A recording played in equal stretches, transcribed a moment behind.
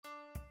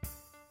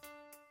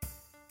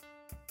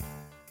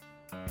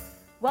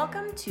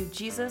Welcome to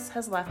Jesus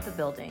Has Left the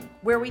Building,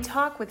 where we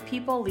talk with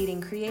people leading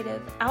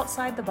creative,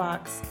 outside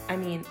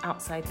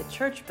the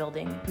church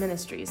building,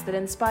 ministries that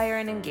inspire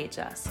and engage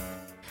us.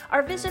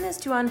 Our vision is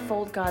to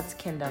unfold God's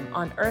kingdom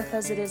on earth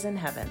as it is in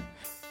heaven.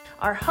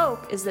 Our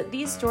hope is that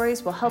these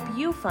stories will help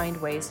you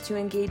find ways to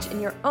engage in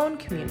your own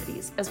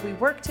communities as we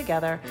work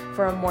together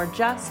for a more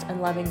just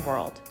and loving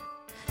world.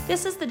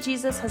 This is the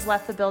Jesus Has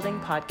Left the Building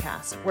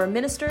podcast, where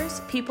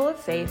ministers, people of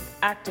faith,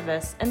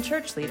 activists, and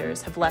church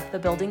leaders have left the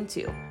building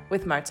too,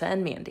 with Marta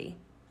and Mandy.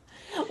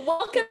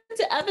 Welcome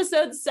to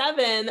episode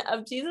 7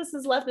 of Jesus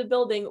Has Left the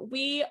Building.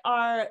 We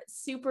are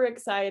super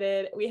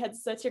excited. We had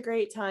such a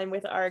great time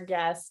with our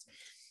guest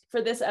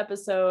for this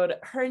episode.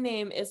 Her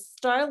name is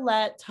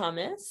Starlette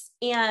Thomas,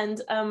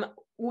 and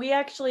we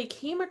actually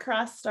came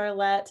across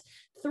Starlette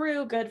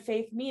through Good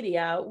Faith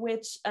Media,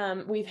 which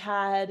we've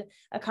had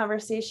a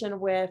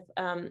conversation with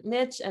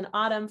Mitch and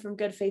Autumn from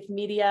Good Faith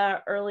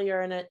Media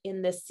earlier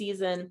in this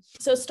season.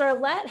 So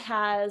Starlette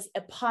has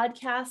a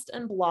podcast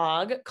and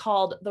blog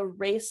called The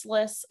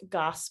Raceless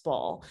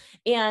Gospel,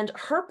 and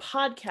her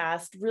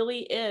podcast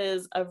really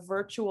is a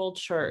virtual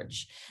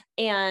church.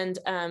 And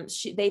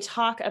they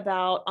talk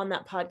about, on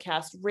that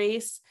podcast,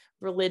 race,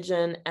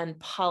 religion, and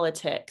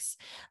politics.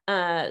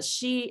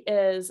 She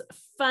is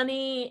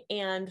funny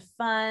and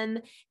fun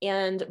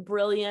and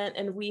brilliant,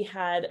 and we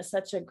had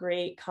such a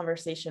great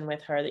conversation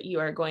with her that you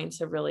are going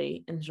to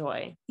really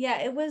enjoy.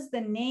 Yeah, it was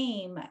the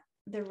name,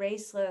 The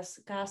Raceless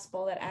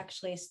Gospel, that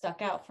actually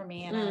stuck out for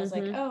me. And I was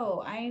like,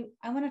 oh, I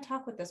want to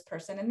talk with this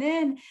person. And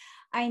then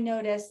I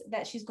noticed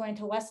that she's going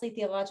to Wesley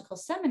Theological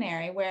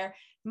Seminary, where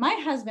my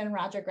husband,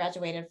 Roger,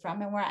 graduated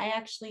from, and where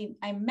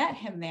I met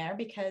him there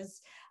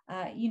because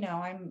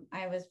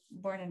I was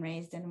born and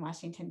raised in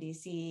Washington,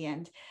 D.C.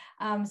 And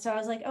so I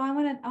was like, oh, I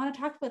want to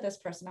talk with this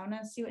person. I want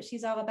to see what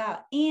she's all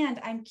about. And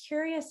I'm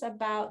curious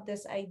about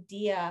this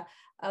idea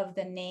of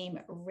the name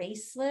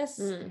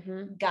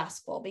Raceless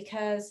Gospel,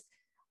 because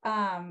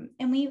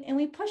and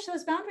we push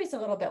those boundaries a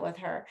little bit with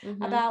her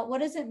about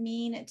what does it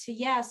mean to,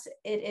 yes,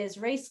 it is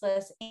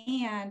raceless.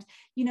 And,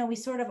 we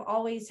sort of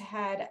always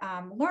had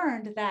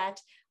learned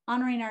that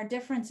honoring our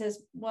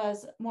differences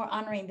was more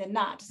honoring than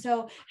not.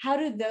 So how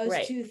do those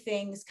two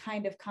things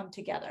kind of come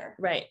together?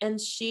 Right. And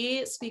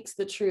she speaks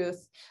the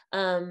truth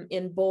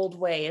in bold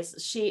ways.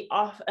 She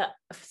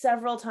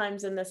several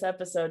times in this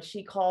episode,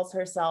 she calls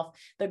herself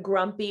the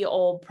grumpy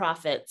old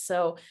prophet.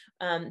 So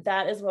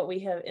that is what we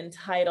have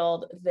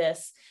entitled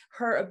this.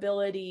 Her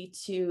ability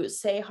to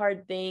say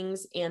hard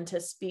things and to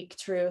speak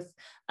truth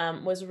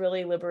was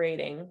really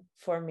liberating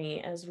for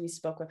me as we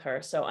spoke with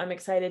her. So I'm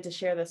excited to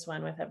share this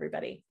one with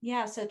everybody.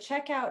 Yeah. So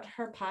check out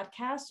her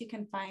podcast. You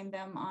can find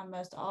them on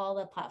most all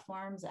the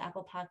platforms,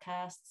 Apple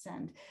Podcasts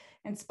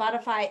and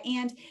Spotify.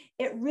 And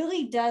it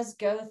really does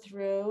go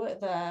through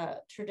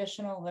the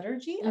traditional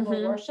liturgy of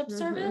a worship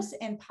service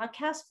in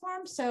podcast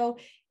form. So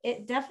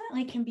it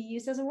definitely can be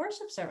used as a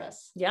worship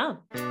service. Yeah.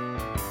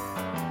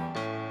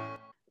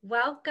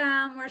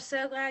 Welcome. We're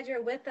so glad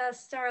you're with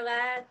us,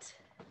 Starlette.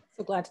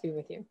 So glad to be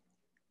with you.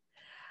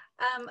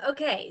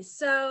 Okay,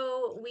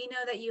 so we know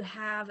that you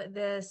have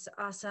this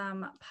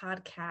awesome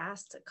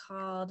podcast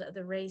called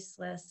The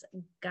Raceless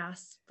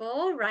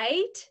Gospel,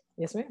 right?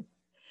 Yes, ma'am.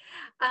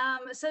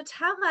 So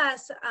tell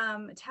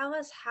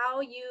us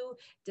how you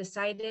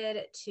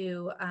decided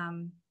to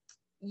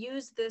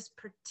use this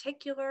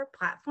particular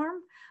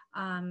platform,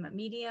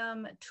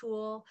 medium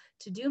tool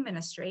to do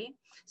ministry.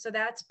 So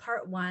that's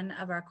part one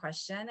of our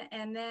question.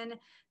 And then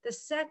the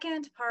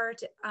second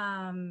part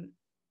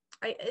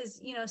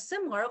is,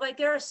 similar, like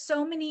there are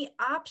so many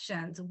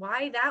options.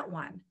 Why that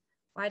one?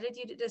 Why did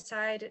you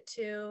decide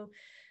to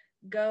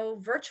go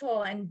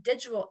virtual and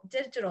digital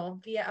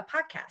via a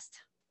podcast?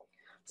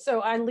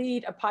 So I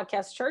lead a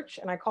podcast church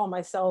and I call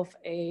myself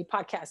a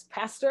podcast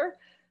pastor.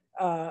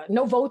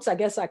 No votes, I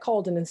guess I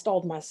called and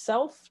installed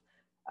myself.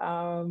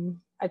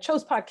 I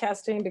chose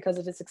podcasting because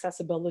of its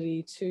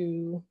accessibility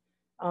to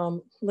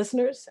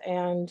listeners,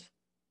 and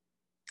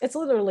it's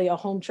literally a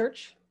home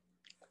church.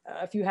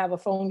 If you have a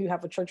phone, you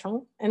have a church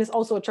home. And it's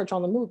also a church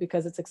on the move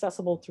because it's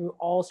accessible through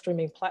all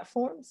streaming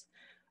platforms.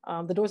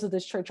 The doors of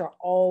this church are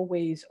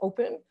always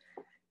open.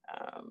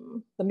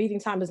 The meeting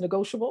time is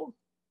negotiable.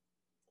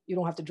 You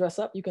don't have to dress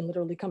up. You can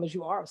literally come as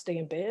you are or stay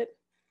in bed.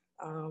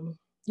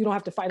 You don't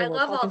have to fight over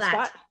a parking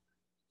spot.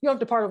 You don't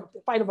have to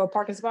fight over a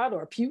parking spot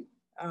or a pew.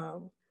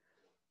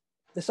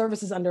 The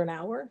service is under an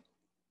hour.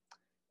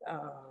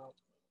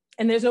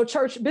 And there's no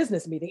church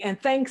business meeting. And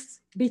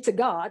thanks be to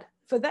God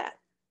for that.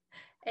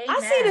 Amen.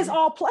 I see it as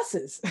all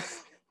pluses.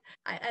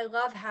 I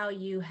love how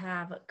you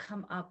have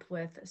come up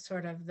with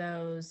sort of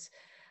those,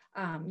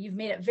 you've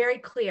made it very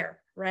clear,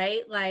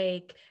 right?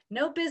 Like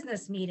no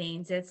business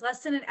meetings, it's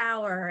less than an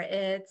hour.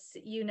 It's,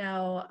 you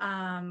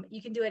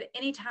can do it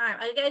anytime.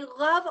 I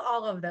love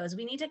all of those.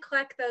 We need to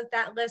collect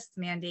that list,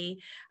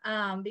 Mandy,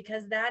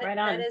 because that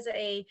is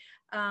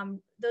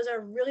those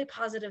are really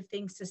positive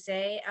things to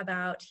say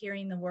about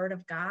hearing the word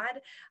of God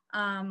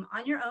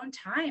on your own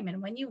time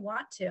and when you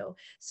want to.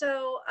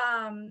 So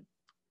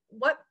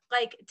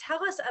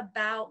tell us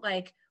about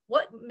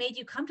what made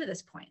you come to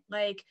this point?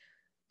 Like,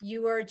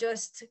 you were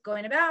just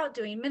going about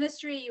doing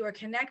ministry, you were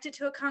connected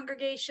to a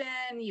congregation,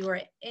 you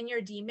were in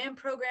your DMIM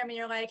program, and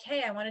you're like,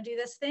 hey, I want to do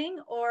this thing?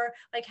 Or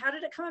like, how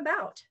did it come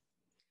about?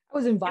 I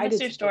was invited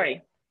What's your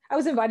story? I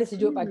was invited to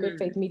do it by Good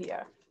Faith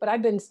Media, but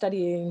I've been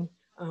studying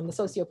the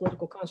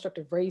socio-political construct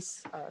of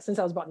race since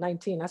I was about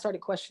 19. I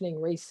started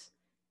questioning race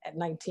at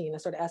 19. I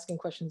started asking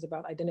questions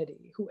about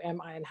identity. Who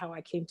am I and how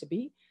I came to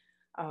be?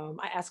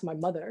 I asked my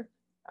mother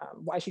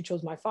why she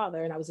chose my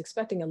father, and I was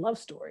expecting a love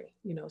story,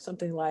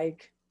 something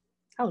like,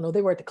 I don't know,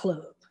 they were at the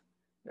club,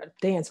 at a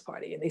dance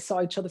party, and they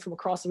saw each other from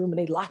across the room and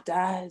they locked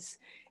eyes.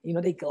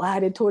 They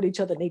glided toward each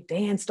other and they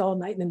danced all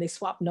night, and then they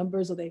swapped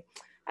numbers, or they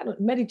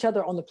met each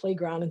other on the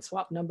playground and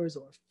swapped numbers,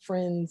 or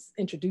friends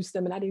introduced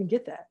them, and I didn't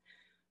get that.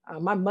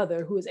 My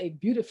mother, who is a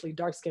beautifully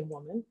dark-skinned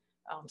woman,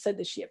 said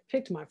that she had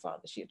picked my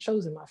father. She had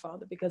chosen my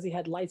father because he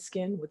had light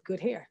skin with good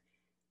hair.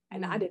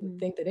 And I didn't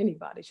think that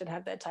anybody should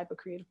have that type of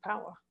creative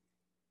power.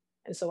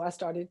 And so I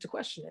started to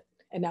question it.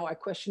 And now I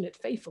question it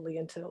faithfully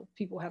until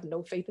people have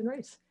no faith in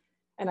race.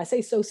 And I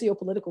say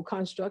socio-political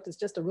construct is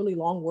just a really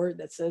long word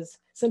that says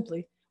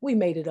simply, we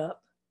made it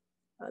up.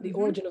 The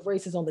origin of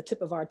race is on the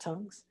tip of our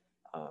tongues.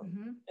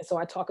 And so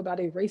I talk about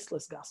a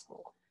raceless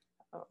gospel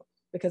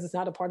because it's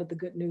not a part of the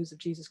good news of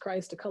Jesus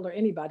Christ to color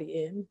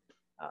anybody in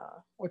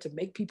or to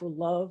make people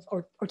love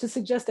or to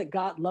suggest that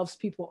God loves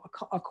people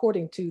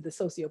according to the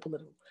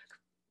socio-political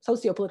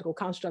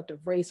construct of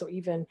race, or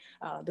even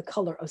the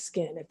color of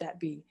skin, if that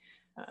be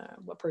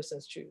what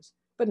persons choose.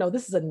 But no,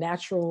 this is a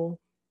natural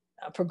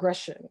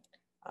progression.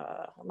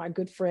 My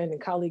good friend and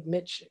colleague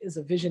Mitch is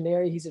a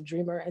visionary, he's a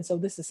dreamer. And so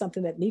this is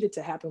something that needed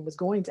to happen, was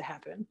going to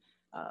happen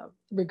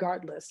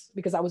regardless,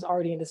 because I was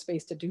already in the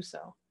space to do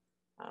so.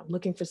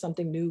 Looking for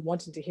something new,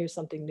 wanting to hear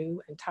something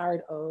new, and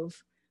tired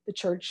of the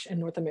church in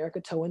North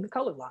America towing the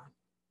color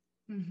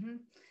line.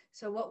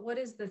 So what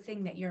is the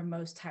thing that you're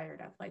most tired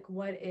of? Like,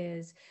 what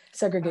is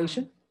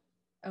segregation?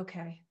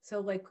 Okay. So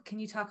like, can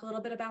you talk a little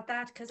bit about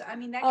that? Because I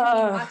mean, that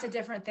can mean lots of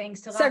different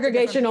things to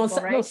segregation lots of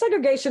people, right? No,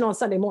 segregation on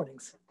Sunday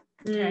mornings.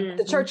 Okay.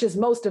 The church is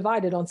most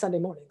divided on Sunday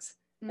mornings,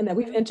 and that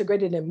we've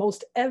integrated in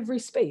most every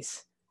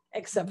space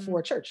except for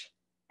a church.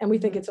 And we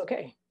think it's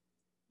okay.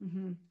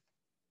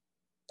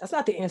 That's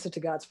not the answer to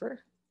God's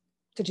prayer,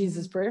 to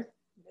Jesus' prayer,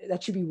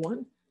 that you be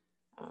one.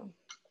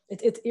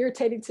 It's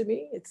irritating to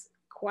me. It's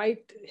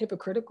quite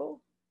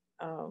hypocritical.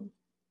 And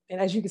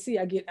as you can see,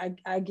 I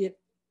get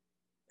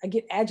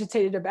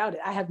agitated about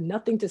it. I have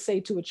nothing to say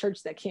to a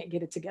church that can't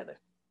get it together.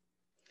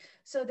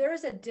 So there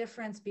is a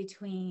difference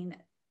between,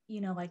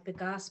 like the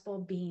gospel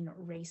being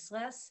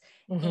raceless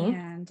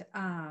and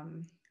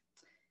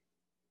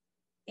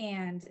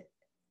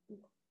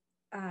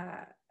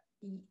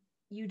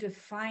you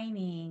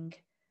defining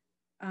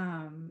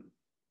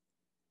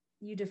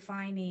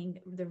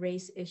the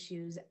race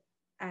issues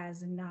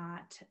as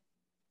not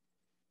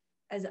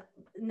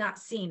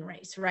seeing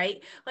race,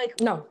 right? Like,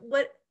 no,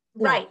 what?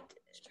 No. Right.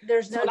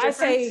 There's no difference.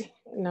 I say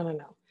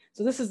no.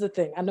 So this is the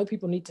thing. I know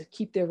people need to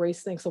keep their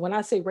race thing. So when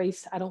I say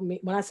race,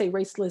 when I say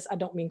raceless, I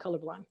don't mean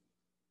colorblind.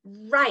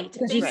 Right.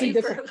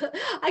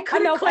 I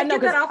couldn't quite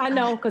get that off. I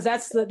know, because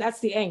that's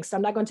the angst.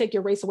 I'm not going to take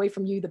your race away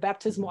from you. The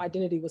baptismal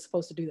identity was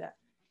supposed to do that.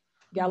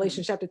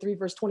 Galatians chapter 3,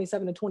 verse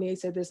 27 and 28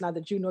 said there's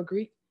neither Jew nor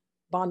Greek,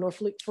 bond nor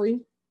free,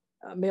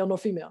 male nor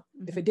female.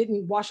 If it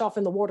didn't wash off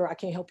in the water, I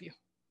can't help you.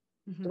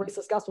 The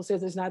raceless gospel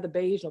says there's neither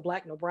beige, nor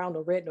black, nor brown,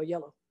 nor red, nor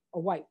yellow,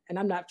 or white. And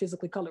I'm not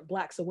physically colored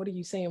black. So what are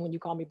you saying when you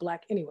call me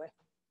black anyway?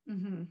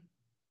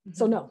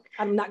 So no,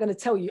 I'm not going to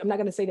tell you, I'm not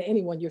going to say to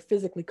anyone you're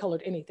physically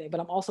colored anything, but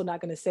I'm also not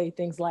going to say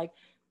things like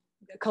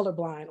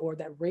colorblind or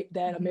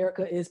that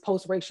America is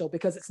post-racial,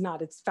 because it's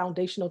not. It's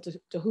foundational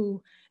to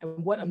who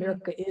and what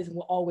America is and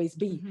will always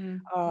be.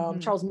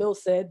 Charles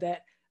Mills said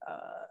that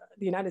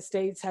the United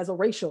States has a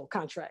racial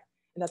contract,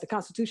 and that the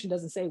Constitution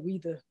doesn't say we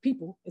the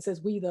people, it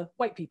says we the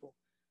white people.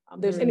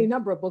 There's any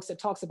number of books that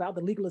talks about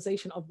the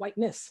legalization of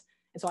whiteness.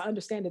 And so I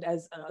understand it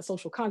as a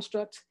social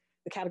construct,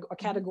 a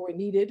category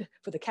needed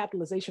for the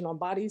capitalization on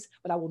bodies,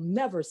 but I will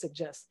never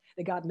suggest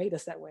that God made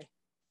us that way.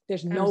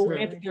 There's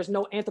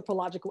no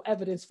anthropological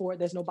evidence for it.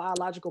 There's no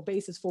biological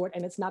basis for it.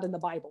 And it's not in the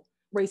Bible.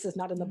 Race is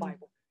not in the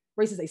Bible.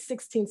 Race is a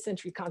 16th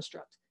century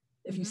construct.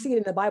 If you see it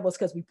in the Bible, it's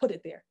because we put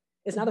it there.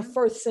 It's not a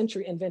first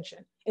century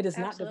invention. It is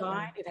not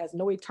divine. It has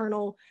no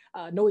eternal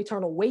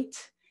weight.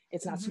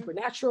 It's not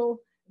supernatural.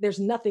 There's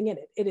nothing in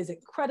it. It is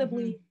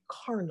incredibly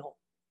carnal.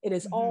 It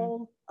is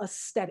all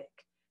aesthetic.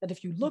 That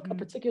if you look a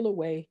particular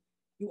way,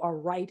 you are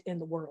right in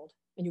the world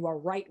and you are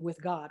right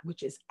with God,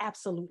 which is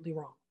absolutely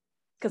wrong.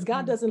 Because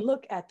God doesn't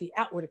look at the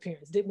outward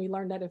appearance. Didn't we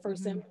learn that in 1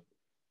 Samuel?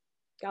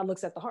 God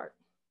looks at the heart.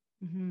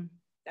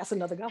 That's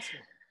another gospel.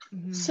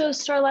 So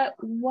Starla,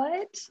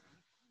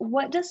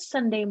 what does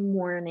Sunday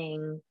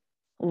morning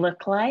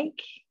look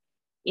like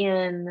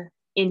in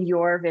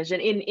your vision,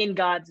 in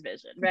God's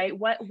vision, right?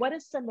 What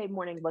does Sunday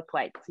morning look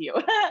like to you?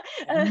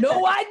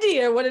 No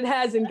idea what it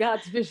has in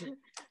God's vision.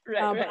 But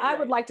I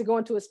would like to go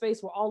into a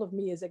space where all of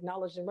me is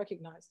acknowledged and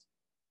recognized,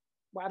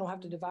 where I don't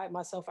have to divide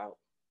myself out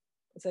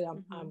and say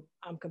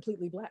I'm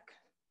completely black.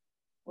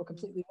 or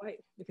completely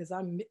white, because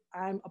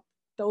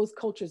those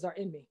cultures are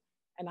in me,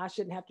 and I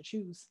shouldn't have to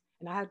choose,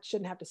 and I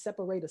shouldn't have to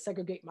separate or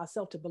segregate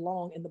myself to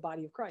belong in the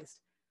body of Christ.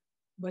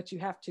 But you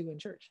have to in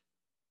church.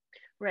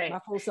 Right. My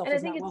full self And I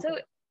is think not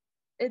welcome.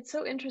 it's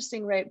so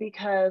interesting, right?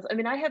 Because I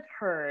mean, I have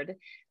heard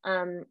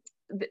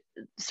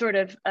sort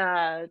of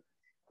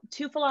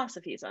two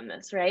philosophies on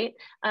this, right?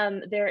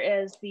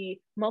 There is the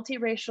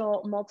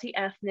multiracial,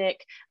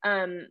 multi-ethnic,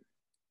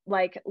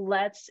 like,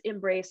 let's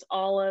embrace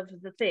all of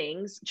the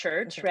things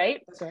church, That's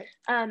right? That's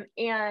right.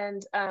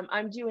 And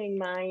I'm doing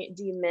my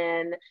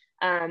DMin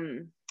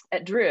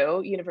at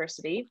Drew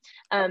University,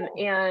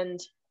 and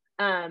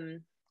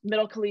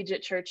Middle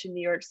Collegiate Church in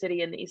New York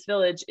City in the East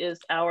Village is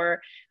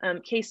our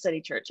case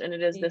study church, and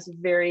it is this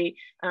very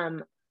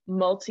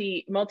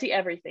multi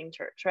everything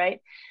church,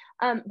 right?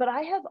 But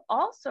I have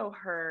also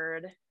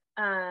heard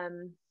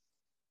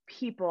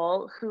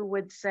people who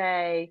would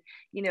say,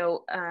 you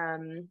know,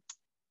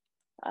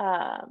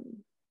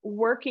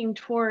 working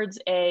towards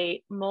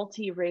a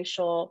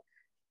multiracial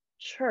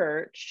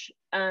church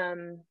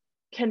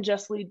can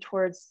just lead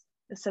towards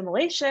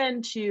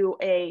assimilation, to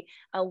a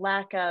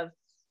lack of,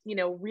 you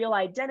know, real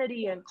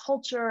identity and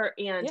culture.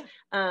 And,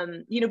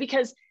 you know,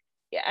 because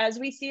as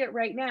we see it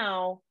right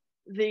now,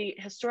 the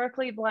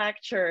historically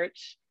Black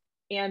church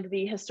and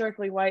the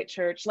historically white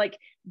church, like,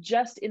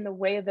 just in the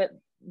way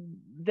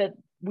that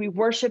we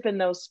worship in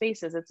those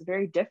spaces, it's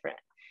very different.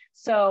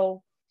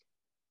 So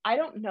I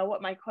don't know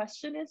what my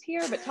question is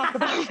here, but talk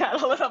about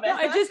that a little bit. No,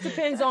 it just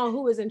depends on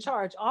who is in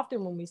charge.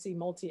 Often when we see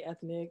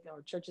multi-ethnic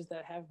or churches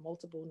that have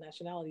multiple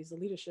nationalities, the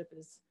leadership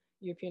is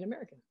European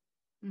American.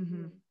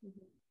 Mm-hmm.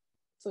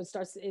 So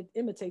it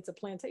imitates a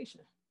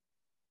plantation.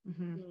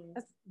 Mm-hmm.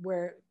 That's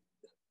where,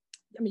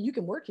 I mean, you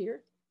can work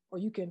here or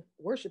you can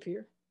worship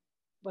here,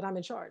 but I'm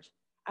in charge.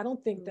 I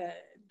don't think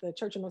that the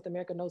Church of North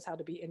America knows how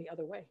to be any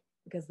other way,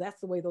 because that's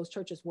the way those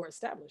churches were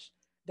established.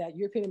 That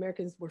European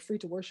Americans were free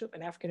to worship,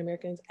 and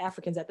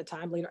Africans at the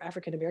time, later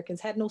African Americans,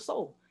 had no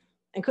soul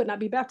and could not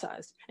be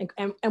baptized,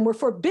 and were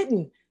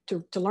forbidden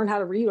to learn how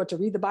to read, or to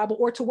read the Bible,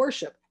 or to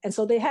worship. And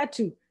so they had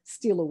to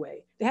steal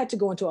away. They had to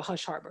go into a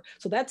hush harbor.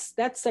 So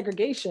that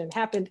segregation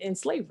happened in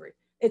slavery.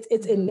 It's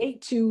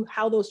innate to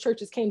how those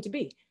churches came to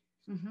be.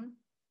 Mm-hmm.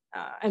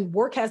 And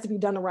work has to be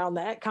done around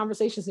that.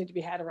 Conversations need to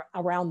be had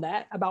around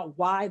that, about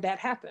why that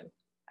happened.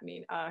 I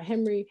mean,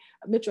 Henry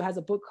Mitchell has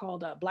a book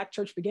called Black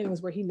Church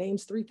Beginnings, where he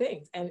names 3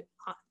 things. And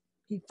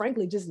he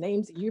frankly just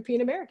names European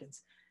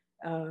Americans,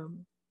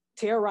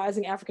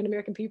 terrorizing African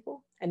American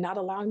people and not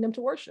allowing them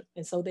to worship.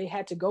 And so they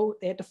had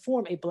to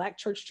form a Black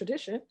church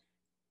tradition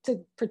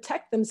to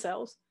protect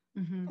themselves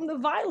from the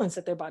violence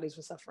that their bodies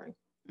were suffering.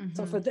 Mm-hmm.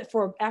 So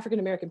for African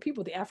American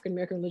people, the African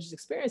American religious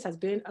experience has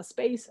been a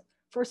space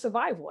for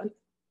survival.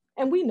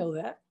 And we know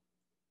that.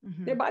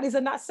 Mm-hmm. Their bodies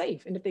are not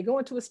safe. And if they go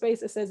into a space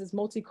that says it's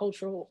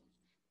multicultural,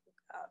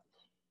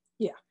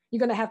 you're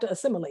going to have to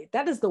assimilate.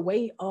 That is the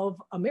way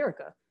of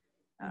America.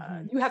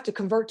 You have to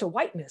convert to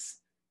whiteness.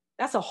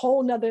 That's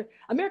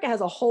America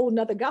has a whole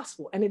nother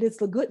gospel, and it is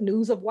the good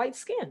news of white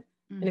skin.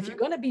 And if you're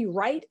going to be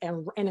right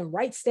and in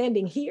right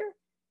standing here,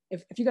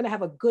 if you're going to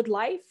have a good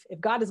life,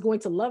 if God is going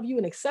to love you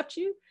and accept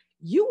you,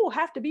 you will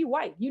have to be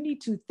white. You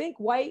need to think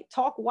white,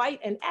 talk white,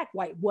 and act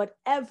white,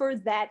 whatever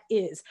that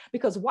is,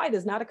 because white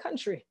is not a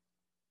country.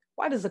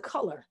 White is a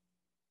color.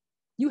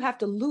 You have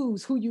to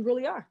lose who you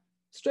really are,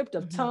 stripped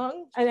of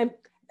tongue, and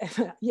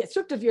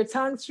stripped of your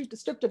tongue,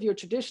 stripped of your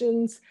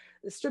traditions,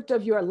 stripped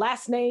of your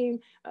last name.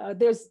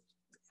 There's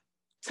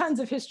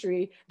tons of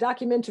history,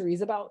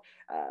 documentaries about,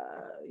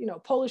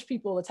 Polish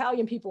people,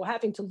 Italian people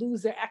having to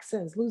lose their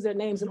accents, lose their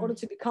names in order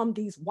to become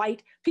these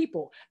white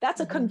people.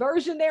 That's a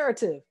conversion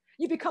narrative.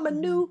 You become a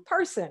new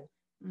person.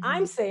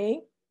 I'm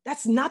saying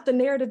that's not the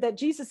narrative that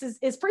Jesus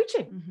is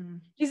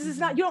preaching. Jesus is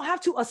not, you don't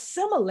have to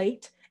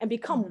assimilate and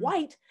become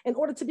white in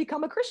order to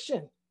become a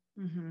Christian.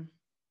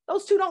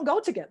 Those two don't go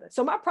together.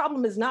 So my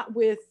problem is not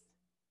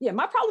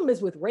my problem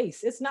is with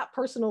race. It's not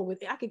personal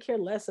I could care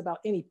less about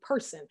any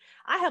person.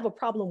 I have a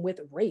problem with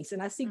race,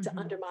 and I seek to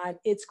undermine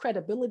its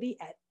credibility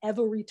at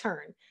every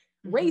turn.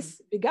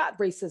 Race begot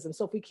racism.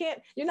 So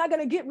you're not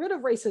going to get rid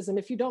of racism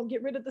if you don't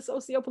get rid of the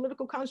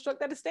socio-political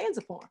construct that it stands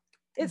upon.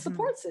 It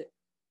supports it.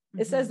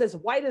 It says this: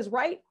 white is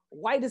right,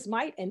 white is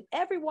might, and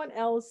everyone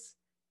else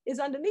is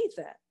underneath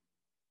that.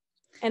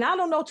 And I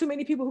don't know too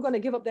many people who are going to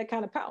give up that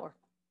kind of power.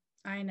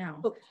 I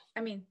know.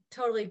 I mean,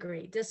 totally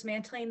agree.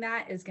 Dismantling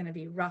that is going to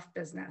be rough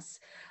business.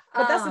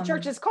 But that's the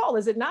church's call,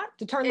 is it not?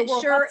 To turn the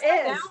world sure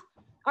upside down? is.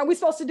 Aren't we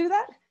supposed to do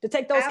that? To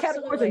take those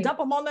categories and dump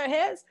them on their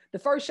heads? The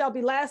first shall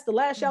be last, the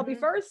last shall be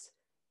first?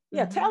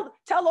 Yeah, tell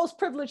those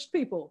privileged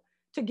people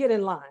to get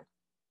in line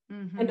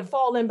and to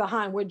fall in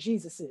behind where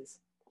Jesus is.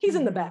 He's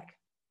in the back.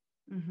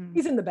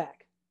 He's in the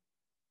back.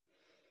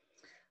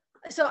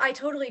 So I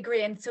totally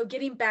agree. And so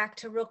getting back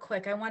to real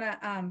quick, I want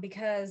to,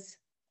 because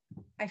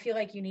I feel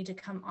like you need to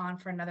come on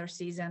for another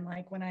season.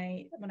 Like when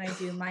I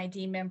do my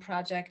DMin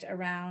project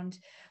around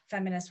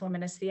feminist,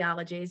 womanist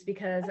theologies,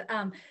 because,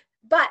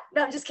 but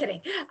no, I'm just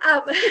kidding.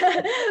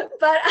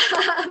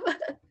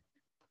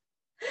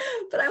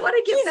 but I want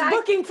to get She's back.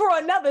 looking for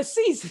another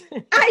season.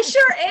 I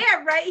sure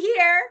am right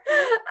here.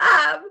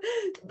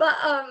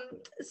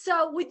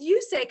 So would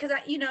you say, because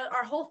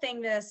our whole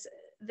thing this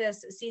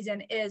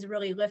season is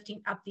really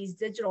lifting up these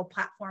digital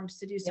platforms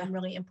to do some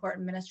really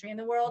important ministry in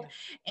the world.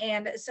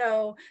 And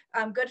so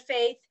Good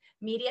Faith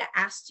Media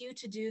asked you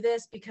to do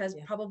this because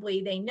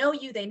probably they know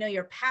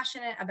you're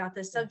passionate about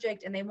this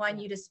subject, and they want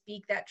you to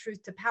speak that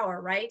truth to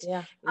power, right?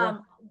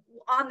 On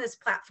this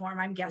platform,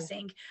 I'm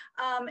guessing.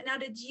 Now,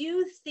 can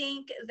you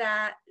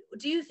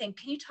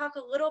talk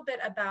a little bit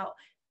about,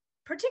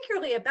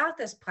 particularly about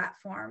this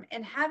platform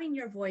and having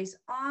your voice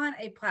on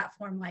a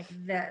platform like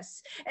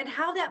this, and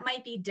how that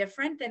might be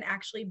different than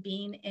actually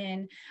being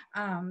in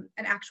an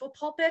actual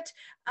pulpit,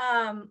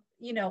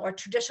 or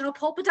traditional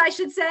pulpit, I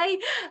should say,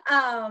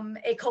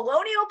 a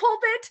colonial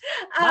pulpit,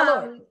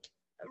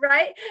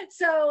 right?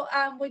 So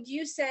would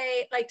you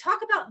say, talk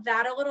about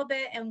that a little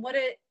bit, and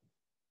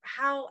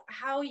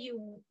how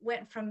you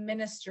went from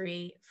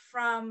ministry,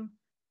 from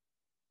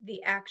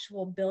the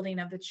actual building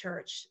of the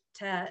church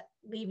to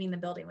leaving the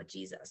building with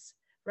Jesus,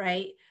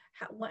 right?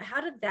 How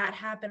did that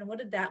happen? What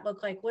did that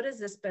look like? What has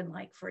this been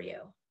like for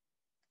you?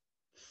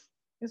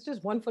 It's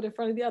just one foot in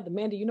front of the other.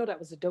 Mandy, that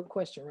was a dope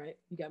question, right?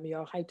 You got me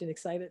all hyped and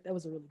excited. That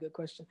was a really good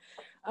question.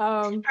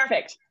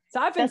 Perfect. So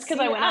that's because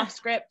I went off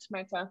script,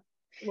 Martha.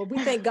 Well, we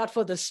thank God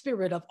for the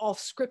spirit of off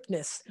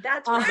scriptness.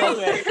 That's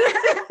right.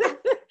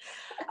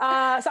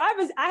 So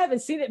I haven't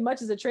seen it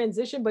much as a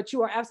transition, but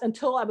you are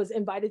until I was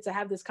invited to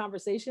have this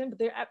conversation.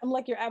 But I'm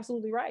like, you're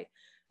absolutely right.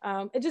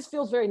 It just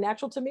feels very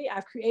natural to me.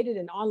 I've created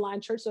an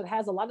online church, so it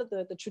has a lot of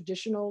the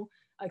traditional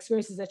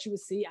experiences that you would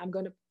see. I'm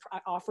going to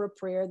offer a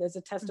prayer. There's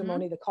a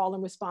testimony, the call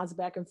and response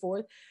back and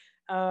forth.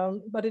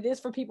 But it is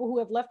for people who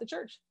have left the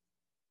church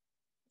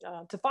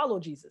to follow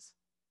Jesus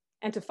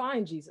and to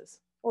find Jesus,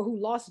 or who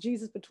lost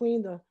Jesus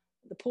between the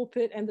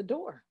pulpit and the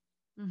door.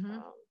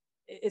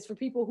 It's for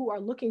people who are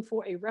looking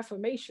for a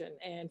reformation.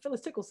 And Phyllis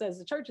Tickle says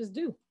the church is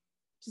due.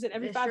 She said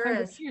every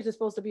 500 years is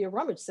supposed to be a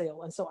rummage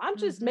sale. And so I'm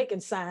just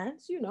making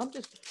signs, I'm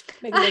just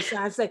making those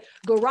signs, say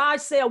garage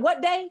sale,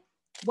 what day?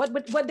 What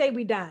day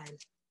we dying?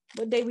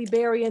 What day we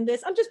burying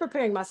this? I'm just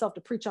preparing myself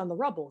to preach on the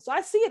rubble. So I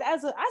see it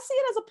as a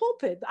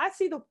pulpit. I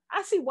see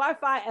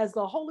Wi-Fi as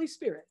the Holy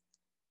Spirit,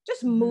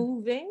 just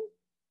moving.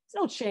 It's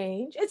no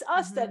change. It's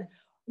us that,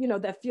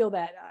 that feel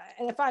that.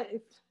 And if I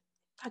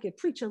could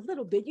preach a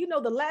little bit,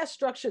 the last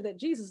structure that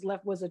Jesus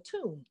left was a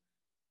tomb.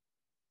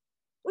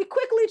 We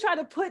quickly try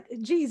to put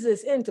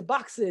Jesus into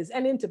boxes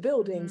and into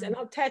buildings and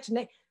attach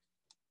names.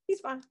 He's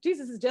fine.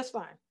 Jesus is just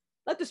fine.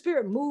 Let the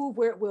Spirit move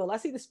where it will. I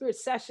see the Spirit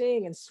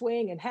sashaying and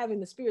swaying and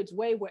having the Spirit's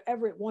way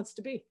wherever it wants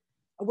to be,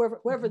 or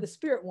wherever the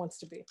Spirit wants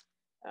to be.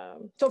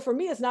 So for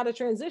me, it's not a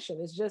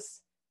transition. It's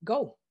just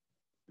go.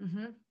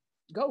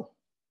 Go.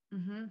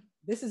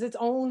 This is its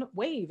own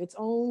wave, its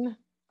own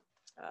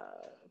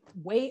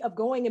way of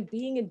going and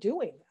being and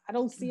doing. I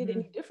don't see it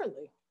any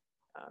differently.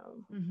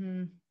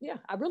 Yeah,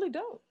 I really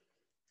don't.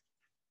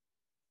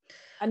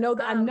 I know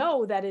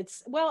that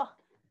it's, well,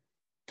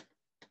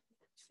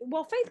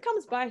 faith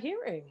comes by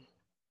hearing,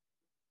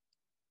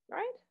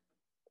 right?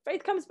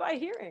 Faith comes by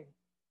hearing.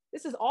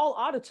 This is all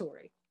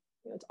auditory.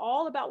 It's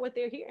all about what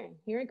they're hearing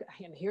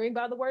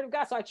by the word of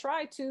God. So I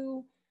try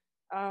to,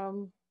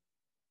 the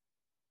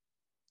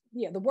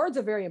words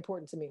are very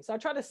important to me. So I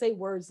try to say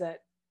words that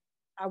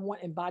I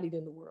want embodied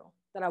in the world,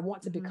 that I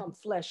want to become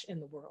flesh in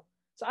the world.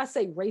 So I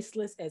say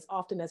raceless as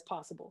often as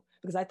possible,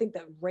 because I think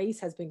that race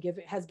has been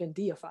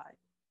deified.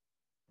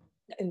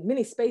 In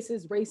many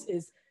spaces, race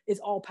is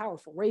all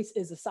powerful. Race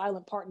is a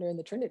silent partner in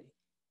the Trinity,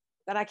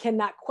 that I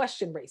cannot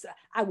question race.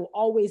 I will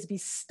always be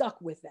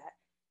stuck with that.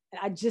 And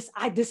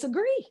I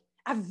disagree.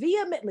 I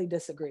vehemently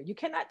disagree. You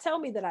cannot tell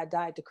me that I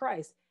died to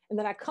Christ and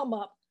that I come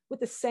up with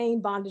the same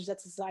bondage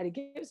that society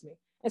gives me.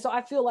 And so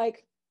I feel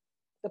like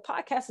the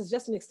podcast is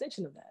just an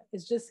extension of that.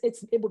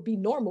 It would be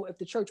normal if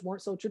the church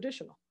weren't so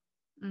traditional.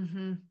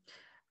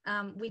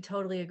 We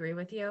totally agree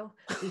with you.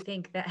 We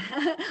think that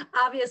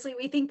obviously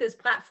we think this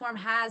platform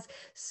has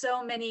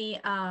so many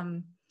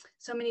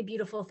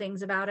beautiful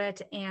things about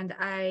it. And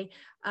I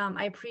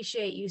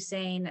appreciate you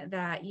saying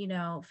that,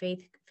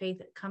 faith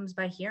comes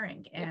by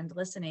hearing and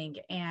listening,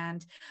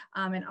 and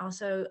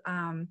also,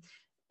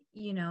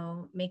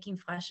 making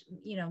flesh,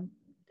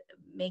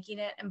 making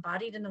it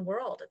embodied in the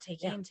world,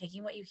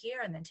 taking what you hear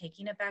and then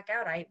taking it back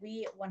out.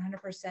 We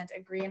 100%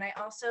 agree. And I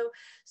also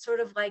sort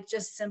of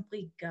just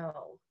simply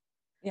go.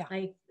 Yeah.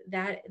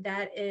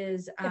 That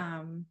is,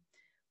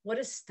 what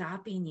is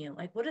stopping you?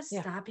 What is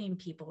stopping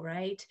people,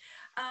 right?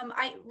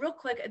 Real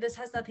quick, this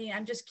has nothing,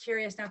 I'm just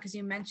curious now, because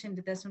you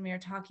mentioned this when we were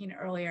talking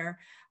earlier,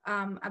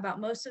 about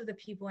most of the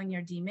people in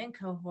your DMin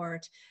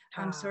cohort,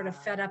 sort of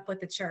fed up with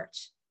the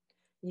church.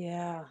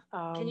 Yeah.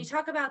 Can you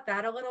talk about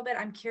that a little bit?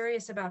 I'm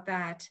curious about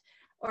that.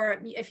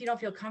 Or if you don't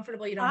feel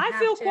comfortable, you don't have to. I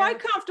feel quite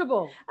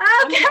comfortable.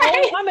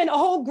 Okay. I'm an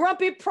old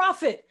grumpy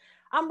prophet.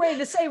 I'm ready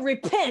to say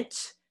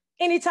repent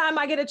anytime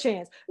I get a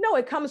chance. No,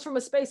 it comes from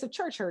a space of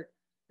church hurt.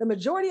 The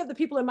majority of the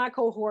people in my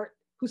cohort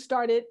who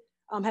started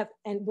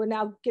and we're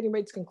now getting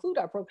ready to conclude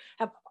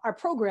our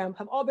program,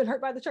 have all been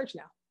hurt by the church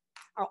now,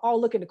 are all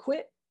looking to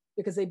quit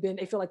because they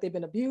feel like they've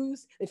been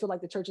abused. They feel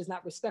like the church is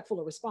not respectful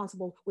or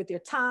responsible with their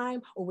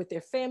time or with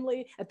their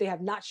family, that they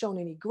have not shown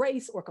any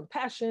grace or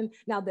compassion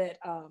now that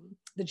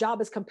the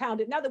job is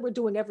compounded, now that we're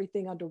doing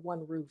everything under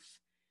one roof.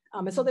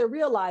 And so they're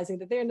realizing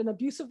that they're in an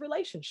abusive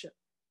relationship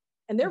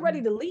and they're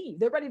ready to leave.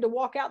 They're ready to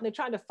walk out and they're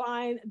trying to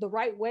find the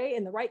right way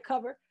and the right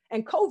cover.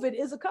 And COVID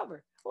is a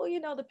cover. Well,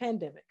 the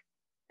pandemic.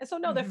 And so,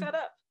 no, they're fed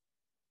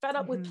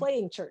up with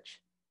playing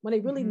church. When they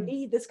really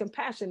need this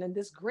compassion and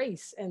this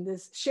grace and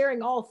this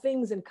sharing all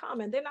things in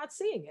common, they're not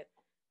seeing it.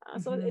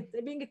 So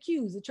they're being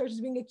accused. The church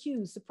is being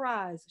accused,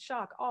 surprise,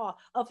 shock, awe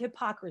of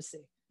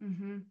hypocrisy.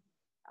 And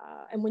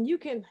when you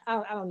can,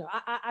 I don't know,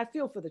 I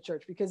feel for the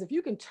church, because if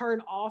you can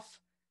turn off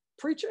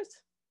preachers,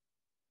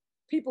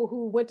 people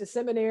who went to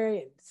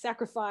seminary and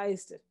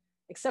sacrificed and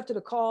accepted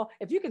a call,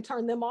 if you can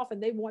turn them off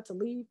and they want to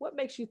leave, what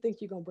makes you think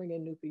you're going to bring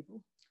in new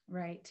people?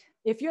 Right.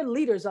 If your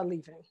leaders are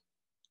leaving,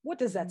 what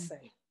does that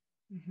say?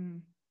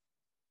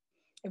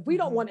 If we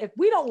don't want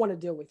to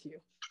deal with you,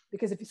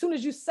 because as soon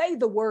as you say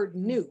the word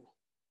new,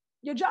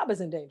 your job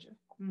is in danger.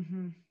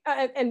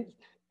 And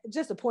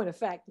just a point of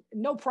fact,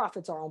 no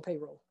prophets are on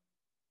payroll.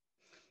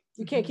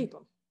 You can't keep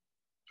them.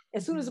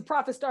 As soon as a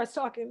prophet starts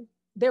talking,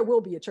 there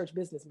will be a church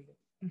business meeting.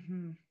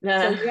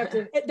 So you have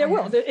to,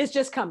 it's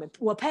just coming.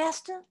 Well,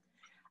 Pastor,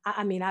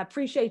 I mean, I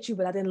appreciate you,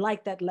 but I didn't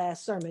like that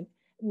last sermon.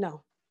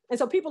 No. And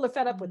so people are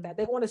fed up with that.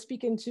 They want to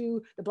speak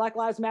into the Black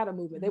Lives Matter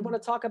movement. They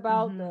want to talk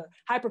about the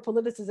hyper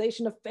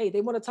politicization of faith. They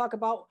want to talk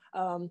about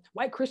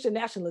white Christian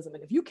nationalism.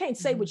 And if you can't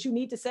say what you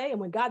need to say, and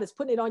when God is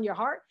putting it on your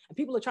heart and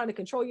people are trying to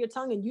control your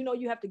tongue, and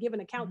you have to give an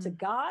account to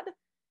God,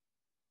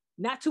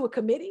 not to a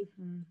committee.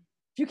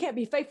 If you can't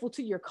be faithful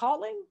to your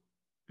calling,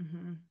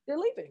 they're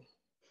leaving.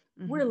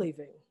 We're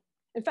leaving.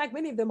 In fact,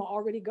 many of them are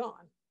already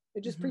gone.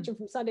 They're just preaching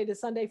from Sunday to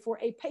Sunday for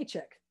a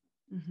paycheck.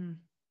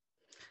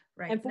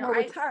 Right. And for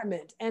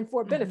retirement and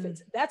for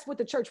benefits. That's what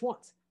the church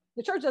wants.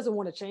 The church doesn't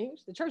want to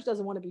change. The church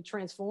doesn't want to be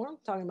transformed,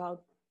 talking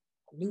about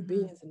new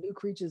beings and new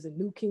creatures and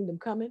new kingdom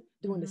coming,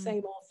 doing the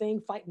same old thing,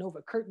 fighting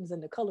over curtains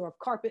and the color of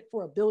carpet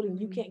for a building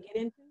you can't get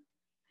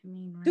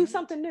into. Do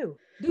something new.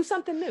 Do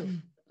something new.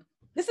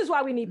 This is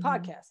why we need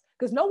podcasts,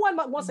 because no one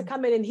wants to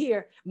come in and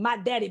hear, my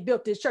daddy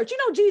built this church.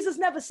 Just Jesus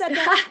never said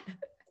that.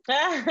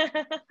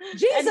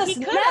 Jesus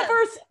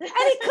never, and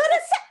he could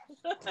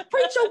have said,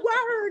 preach a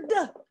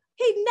word.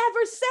 He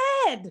never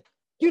said,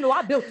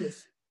 I built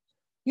this.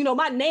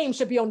 My name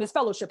should be on this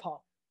fellowship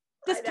hall.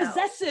 This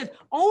possessive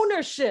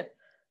ownership.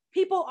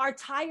 People are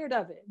tired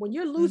of it. When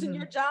you're losing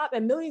your job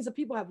and millions of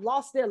people have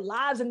lost their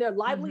lives and their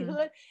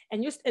livelihood,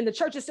 and the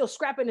church is still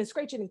scrapping and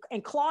scratching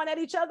and clawing at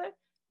each other.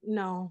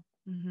 No.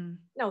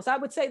 No. So I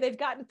would say they've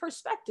gotten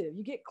perspective.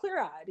 You get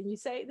clear-eyed and you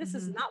say, this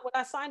is not what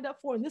I signed up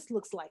for. And this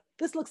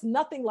looks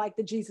nothing like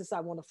the Jesus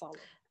I want to follow.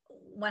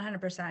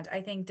 100%.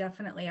 I think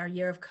definitely our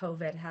year of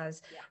COVID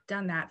has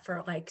done that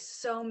for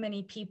so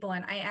many people.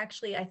 And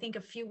I think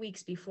a few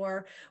weeks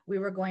before we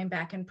were going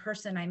back in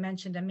person, I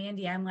mentioned to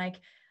Mandy, I'm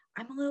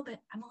a little bit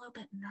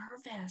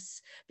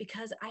nervous,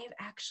 because I have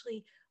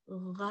actually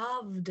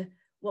loved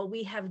what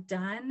we have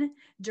done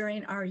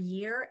during our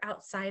year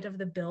outside of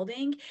the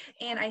building.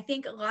 And I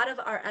think a lot of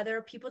our other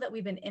people that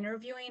we've been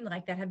interviewing,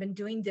 that have been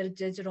doing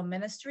digital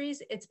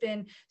ministries, it's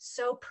been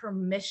so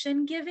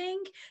permission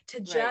giving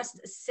to just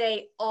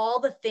say all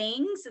the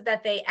things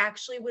that they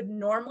actually would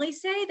normally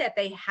say that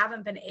they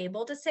haven't been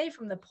able to say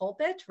from the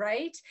pulpit.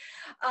 Right.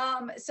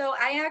 So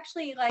I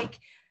actually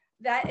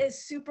that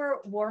is super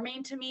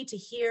warming to me to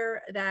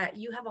hear that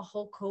you have a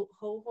whole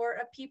cohort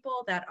of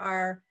people that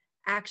are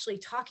actually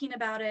talking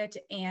about it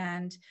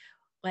and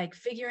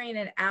figuring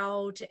it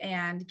out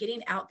and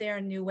getting out there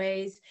in new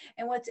ways.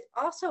 And what's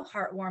also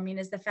heartwarming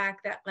is the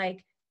fact that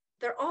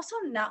they're also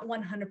not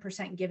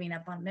 100% giving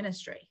up on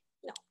ministry.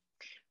 No.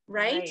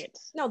 Right?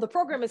 No, the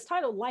program is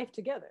titled Life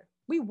Together.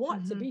 We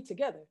want to be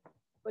together,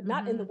 but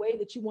not in the way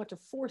that you want to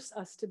force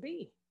us to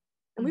be.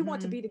 And we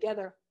want to be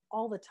together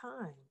all the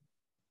time.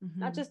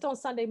 Not just on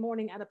Sunday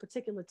morning at a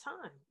particular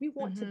time. We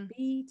want to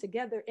be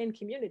together in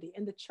community,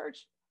 and the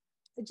church,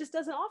 it just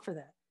doesn't offer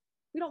that.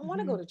 We don't want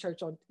to go to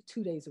church on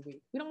 2 days a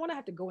week. We don't want to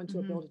have to go into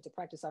a building to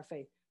practice our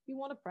faith. We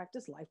want to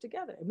practice life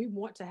together, and we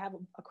want to have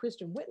a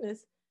Christian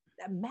witness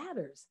that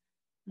matters.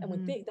 And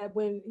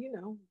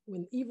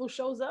when evil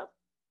shows up,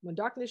 when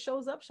darkness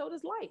shows up, show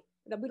us light.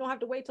 That we don't have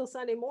to wait till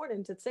Sunday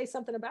morning to say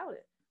something about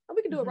it. And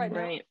we can do it right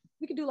now.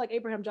 We can do like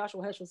Abraham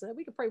Joshua Heschel said.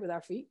 We can pray with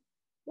our feet.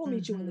 We'll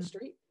meet you in the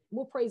street.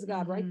 We'll praise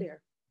God right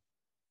there.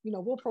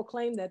 We'll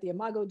proclaim that the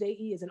Imago Dei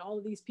is in all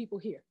of these people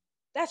here.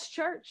 That's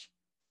church.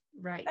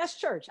 Right. That's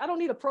church. I don't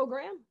need a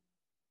program.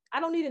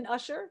 I don't need an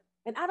usher,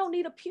 and I don't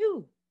need a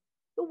pew.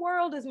 The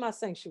world is my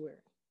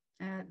sanctuary.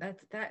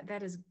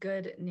 That is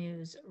good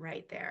news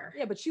right there.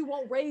 Yeah, but you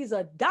won't raise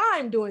a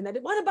dime doing that.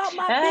 What about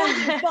my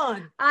building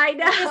fund? I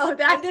know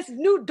that this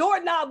new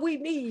doorknob we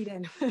need.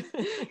 And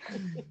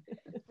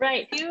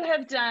Right. You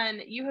have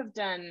done,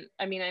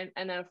 I mean,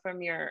 I know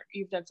from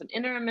you've done some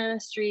interim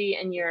ministry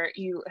and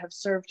you have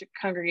served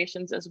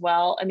congregations as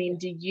well. I mean,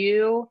 do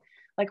you,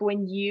 like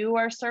when you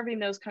are serving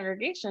those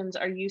congregations,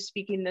 are you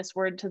speaking this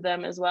word to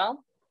them as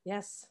well?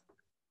 Yes.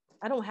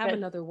 I don't have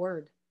another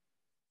word.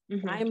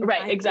 Mm-hmm. I'm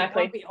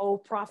exactly. a grumpy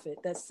old prophet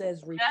that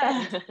says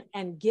repent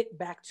and get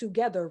back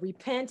together,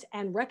 repent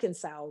and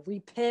reconcile,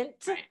 repent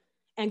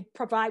and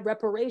provide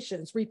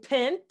reparations,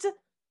 repent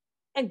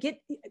and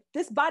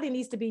this body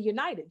needs to be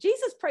united.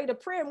 Jesus prayed a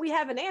prayer and we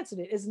haven't answered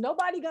it. Is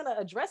nobody going to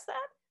address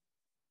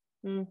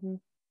that? Mm-hmm.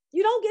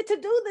 You don't get to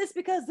do this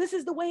because this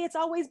is the way it's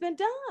always been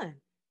done.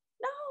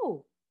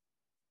 No.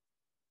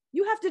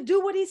 You have to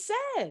do what he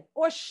said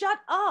or shut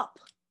up.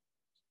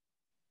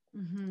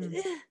 Mm-hmm.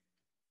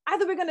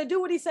 Either we're going to do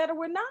what he said or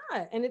we're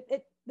not. And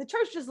the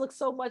church just looks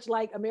so much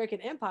like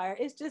American Empire.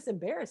 It's just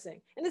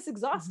embarrassing and it's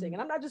exhausting. Mm-hmm.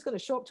 And I'm not just going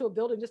to show up to a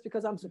building just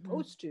because I'm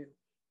supposed to.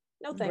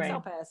 No thanks. Right.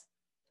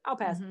 I'll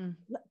pass.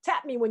 Mm-hmm.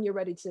 Tap me when you're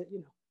ready to,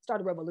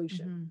 start a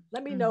revolution. Mm-hmm.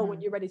 Let me know when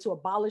you're ready to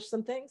abolish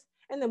some things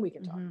and then we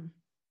can talk. Mm-hmm.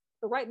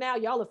 But right now,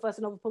 y'all are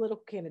fussing over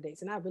political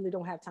candidates, and I really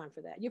don't have time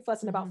for that. You're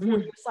fussing about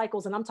 4-year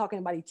cycles, and I'm talking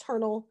about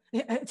eternal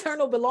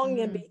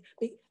belonging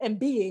and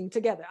being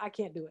together. I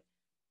can't do it.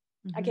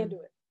 Mm-hmm. I can't do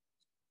it.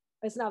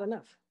 It's not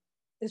enough.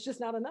 It's just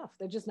not enough.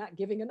 They're just not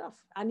giving enough.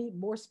 I need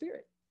more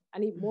spirit. I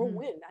need more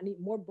wind. I need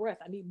more breath.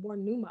 I need more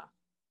pneuma,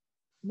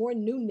 more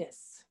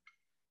newness.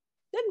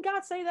 Didn't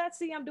God say that?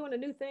 See, I'm doing a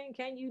new thing.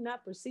 Can you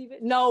not perceive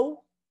it?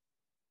 No,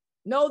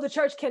 the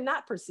church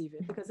cannot perceive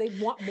it because they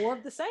want more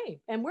of the same,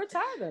 and we're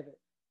tired of it.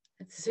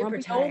 It's super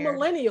tired. Old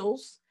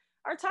millennials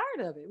are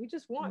tired of it. We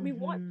just want, we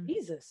want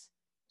Jesus.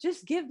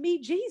 Just give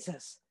me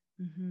Jesus.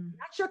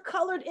 Not your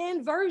colored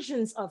in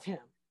versions of him.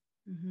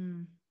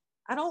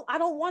 I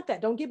don't want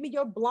that. Don't give me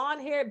your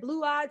blonde haired,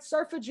 blue eyed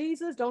surfer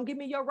Jesus. Don't give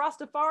me your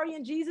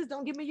Rastafarian Jesus.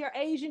 Don't give me your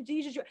Asian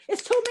Jesus.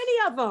 It's too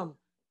many of them.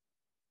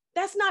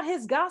 That's not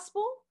his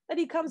gospel, that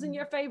he comes in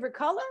your favorite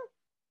color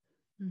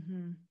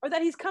or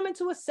that he's coming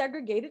to a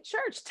segregated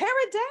church. Tear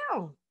it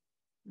down.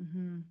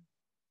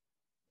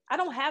 I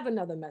don't have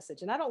another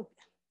message, and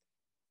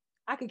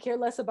I could care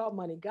less about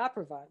money. God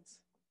provides.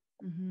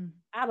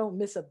 I don't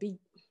miss a beat.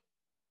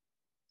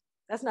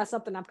 That's not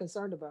something I'm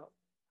concerned about.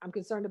 I'm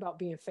concerned about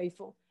being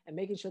faithful and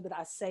making sure that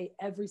I say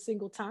every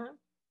single time,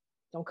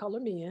 don't color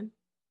me in.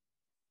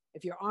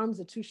 If your arms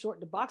are too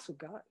short to box with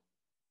God,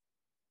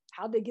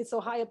 how'd they get so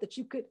high up that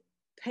you could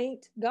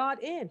paint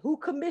God in? Who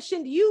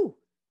commissioned you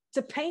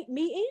to paint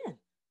me in?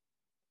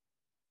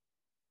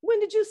 When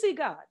did you see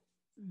God?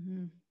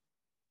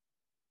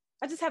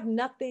 I just have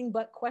nothing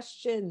but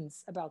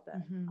questions about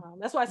that.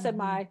 That's why I said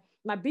my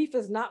beef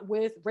is not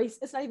with race.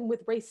 It's not even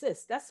with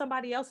racists. That's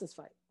somebody else's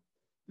fight.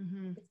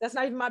 That's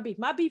not even my beef.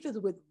 My beef is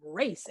with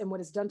race and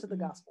what it's done to the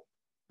gospel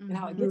and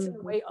how it gets in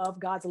the way of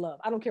God's love.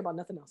 I don't care about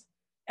nothing else.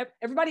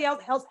 Everybody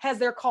else has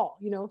their call,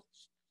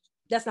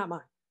 That's not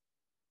mine.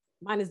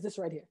 Mine is this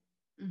right here.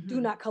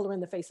 Do not color in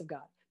the face of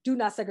God. Do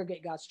not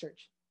segregate God's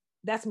church.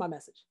 That's my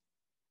message.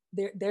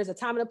 There's a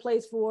time and a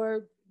place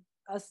for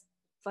us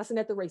fussing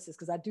at the racists,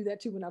 because I do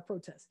that too when I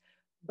protest.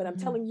 But I'm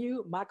telling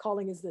you, my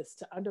calling is this: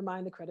 to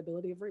undermine the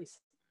credibility of race.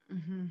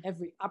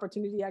 Every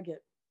opportunity I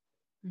get.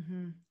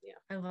 Yeah,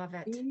 I love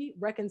it. Be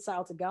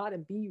reconciled to God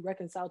and be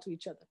reconciled to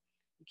each other.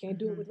 You can't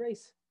do it with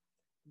race.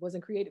 It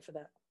wasn't created for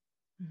that.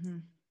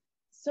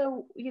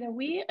 So,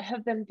 we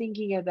have been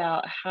thinking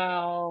about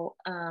how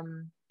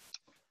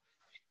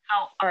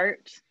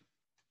art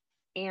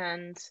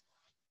and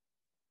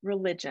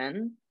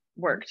religion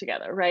work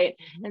together, right?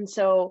 And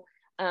so,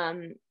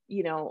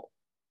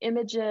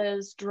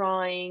 images,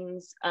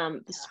 drawings,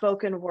 the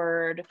spoken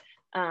word,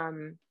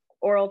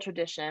 oral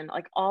tradition,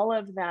 like all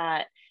of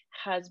that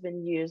has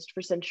been used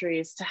for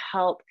centuries to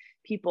help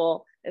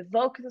people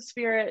evoke the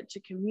spirit, to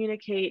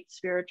communicate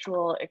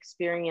spiritual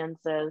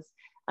experiences.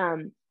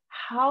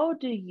 How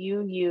do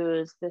you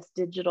use this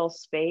digital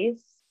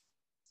space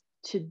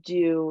to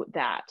do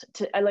that?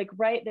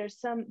 There's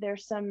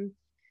some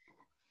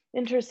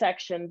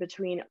intersection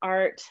between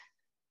art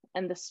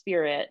and the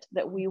spirit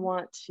that we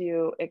want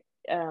to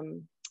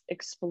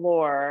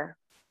explore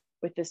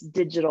with this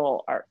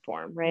digital art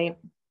form, right?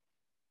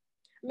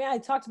 I mean, I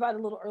talked about it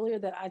a little earlier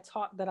that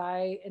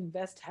I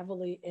invest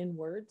heavily in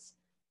words,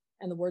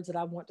 and the words that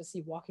I want to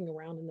see walking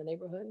around in the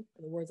neighborhood,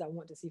 and the words I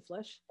want to see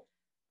flesh.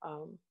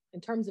 In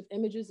terms of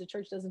images, the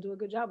church doesn't do a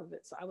good job of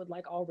it. So I would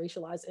like all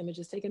racialized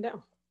images taken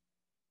down.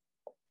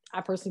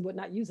 I personally would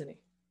not use any.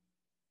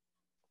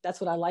 That's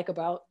what I like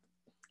about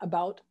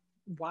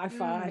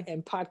Wi-Fi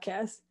and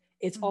podcasts.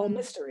 It's all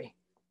mystery.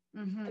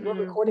 We're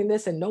recording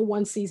this and no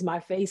one sees my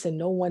face and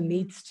no one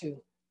needs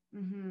to.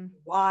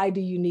 Why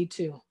do you need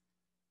to?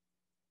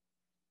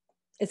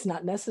 It's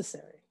not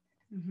necessary.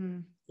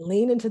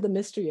 Lean into the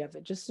mystery of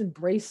it. Just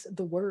embrace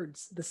the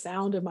words, the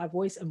sound of my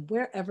voice, and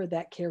wherever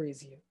that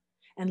carries you.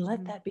 And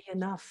let that be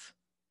enough.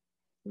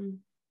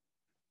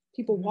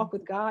 People walk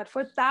with God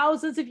for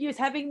thousands of years,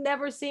 having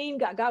never seen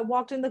God. God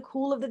walked in the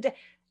cool of the day.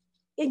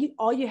 And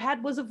all you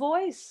had was a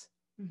voice.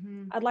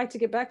 I'd like to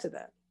get back to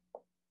that.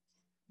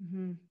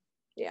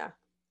 Yeah.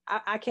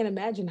 I can't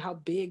imagine how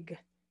big,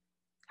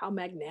 how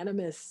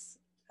magnanimous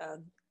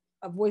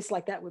a voice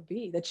like that would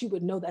be, that you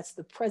would know that's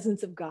the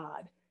presence of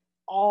God,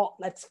 all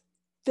that's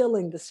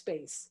filling the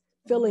space,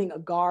 filling a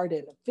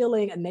garden,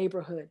 filling a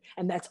neighborhood,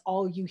 and that's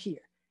all you hear.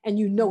 And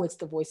you know it's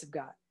the voice of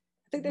God.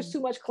 I think there's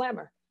too much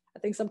clamor. I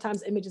think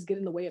sometimes images get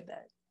in the way of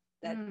that.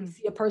 That we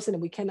see a person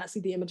and we cannot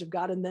see the image of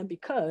God in them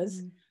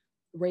because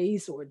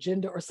race or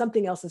gender or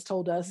something else has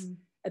told us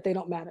that they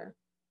don't matter.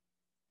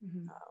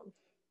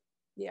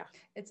 Yeah,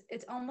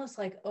 it's almost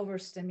like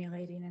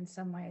overstimulating in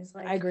some ways.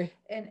 Like, I agree.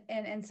 And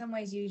in some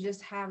ways, you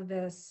just have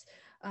this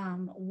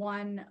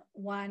one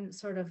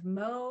sort of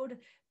mode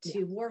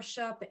to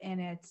worship,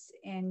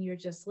 and you're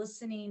just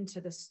listening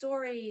to the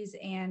stories,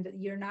 and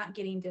you're not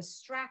getting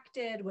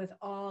distracted with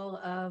all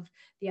of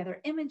the other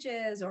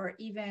images or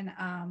even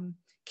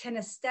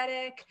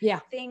kinesthetic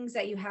things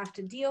that you have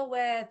to deal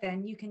with,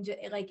 and you can just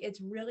like,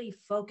 it's really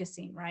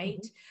focusing,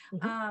 right?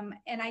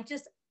 And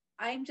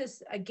I'm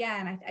just,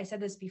 again, I said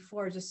this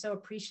before, just so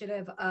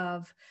appreciative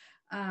of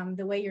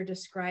the way you're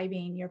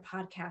describing your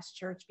podcast,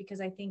 Church,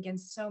 because I think in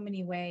so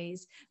many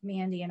ways,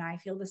 Mandy and I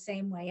feel the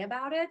same way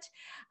about it.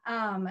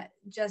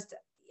 Just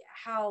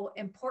how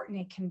important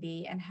it can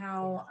be, and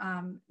how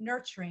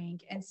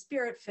nurturing and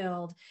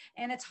spirit-filled.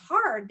 And it's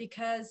hard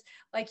because,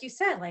 like you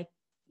said, like,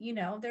 you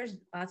know, there's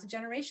lots of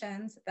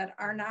generations that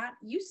are not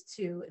used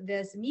to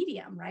this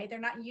medium, right? They're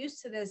not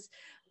used to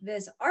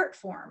this art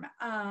form.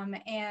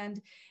 And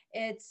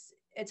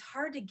it's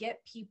hard to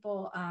get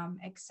people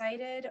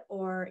excited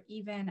or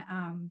even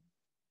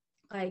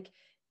like,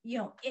 you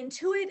know,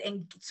 into it,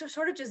 and so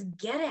sort of just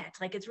get it.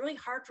 Like, it's really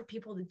hard for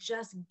people to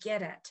just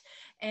get it.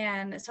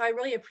 And so I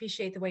really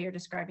appreciate the way you're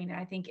describing it.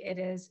 I think it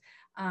is,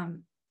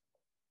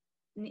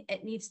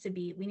 it needs to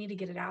be, we need to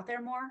get it out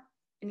there more.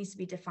 It needs to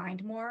be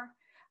defined more.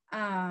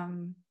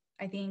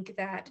 I think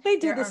that they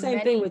did the same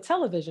thing with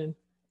television.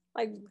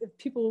 Like, if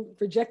people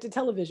rejected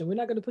television, we're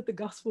not going to put the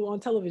gospel on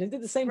television. They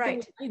did the same thing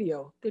with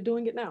radio. They're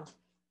doing it now.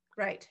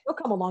 Right. They'll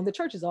come along. The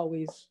church is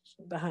always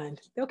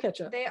behind. They'll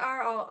catch up. They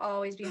are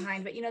always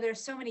behind. But, you know,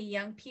 there's so many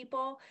young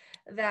people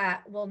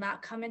that will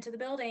not come into the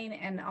building,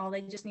 and all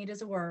they just need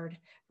is a word,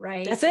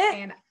 right? That's it.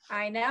 And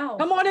I know.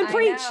 Come on and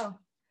preach.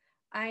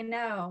 I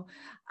know.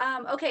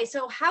 Okay,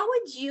 so how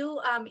would you,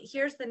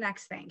 here's the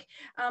next thing,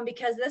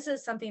 because this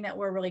is something that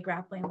we're really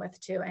grappling with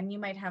too, and you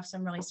might have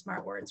some really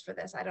smart words for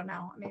this. I don't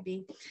know,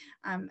 maybe,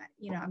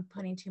 you know, I'm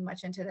putting too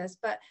much into this,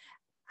 but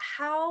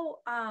how,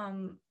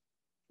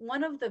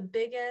 one of the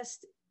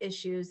biggest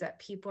issues that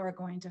people are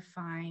going to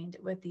find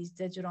with these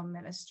digital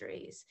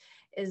ministries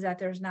is that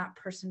there's not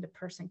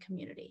person-to-person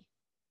community.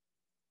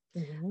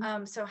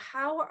 So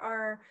how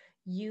are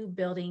you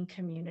building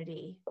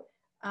community?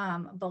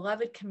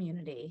 Beloved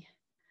community,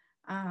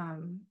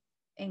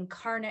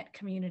 incarnate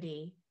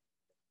community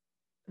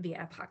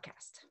via a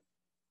podcast?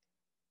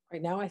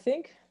 Right now, I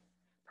think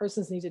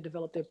persons need to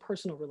develop their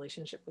personal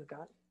relationship with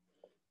God.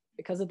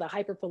 Because of the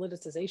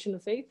hyper-politicization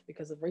of faith,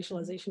 because of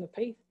racialization of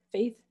faith,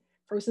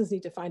 persons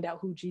need to find out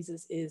who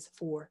Jesus is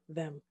for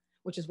them,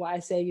 which is why I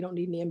say you don't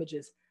need any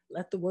images.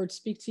 Let the word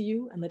speak to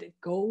you and let it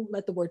go.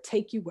 Let the word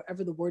take you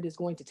wherever the word is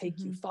going to take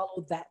you.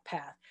 Follow that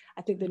path.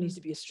 I think there needs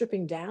to be a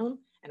stripping down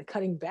and a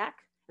cutting back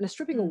and a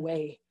stripping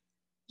away.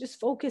 Just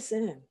focus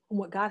in on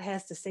what God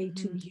has to say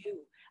to you.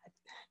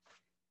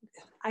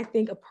 I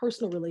think a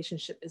personal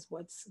relationship is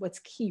what's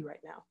key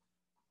right now.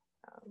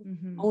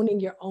 Owning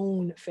your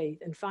own faith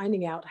and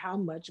finding out how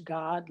much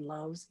God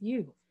loves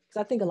you.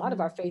 Because I think a lot of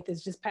our faith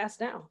is just passed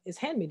down. It's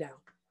hand-me-down.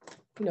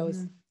 You know, it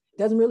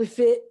doesn't really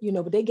fit, you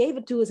know, but they gave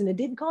it to us and it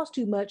didn't cost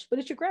too much, but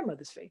it's your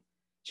grandmother's faith.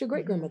 It's your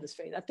great-grandmother's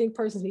faith. I think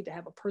persons need to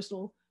have a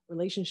personal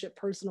relationship,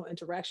 personal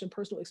interaction,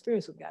 personal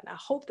experience with God. And I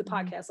hope the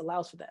podcast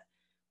allows for that.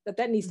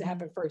 That needs to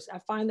happen first. I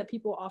find that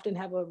people often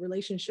have a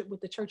relationship with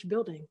the church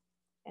building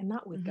and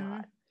not with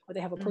God, or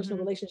they have a personal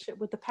relationship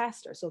with the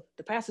pastor. So if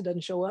the pastor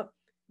doesn't show up,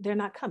 they're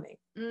not coming.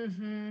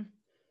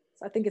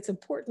 So I think it's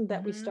important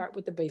that we start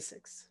with the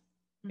basics,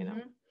 you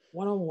know,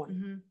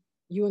 one-on-one,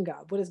 you and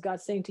God. What is God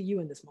saying to you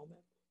in this moment?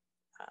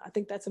 I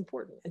think that's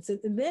important.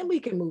 And then we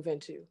can move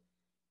into,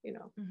 you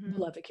know,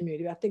 beloved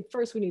community. I think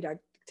first we need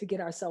to get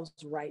ourselves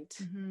right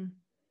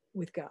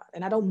with God.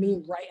 And I don't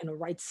mean right in a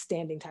right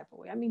standing type of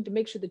way. I mean to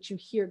make sure that you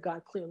hear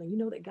God clearly. You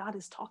know that God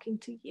is talking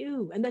to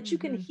you and that you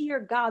can hear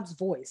God's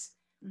voice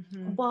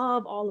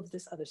above all of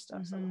this other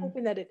stuff. So I'm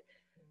hoping that it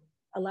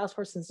allows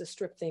persons to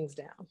strip things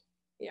down.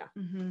 Yeah.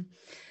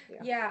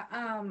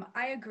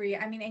 I agree.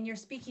 I mean, and you're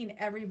speaking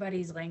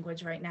everybody's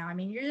language right now. I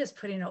mean, you're just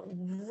putting it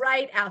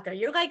right out there.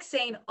 You're like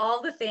saying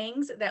all the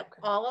things that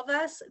all of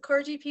us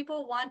clergy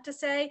people want to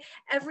say,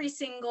 every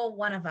single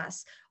one of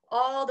us.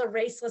 All the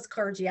raceless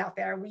clergy out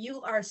there, you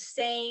are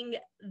saying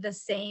the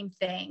same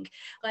thing.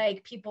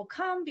 Like, people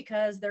come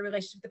because their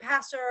relationship with the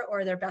pastor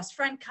or their best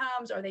friend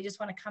comes, or they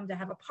just want to come to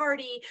have a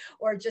party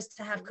or just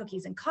to have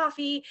cookies and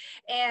coffee.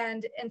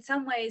 And in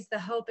some ways, the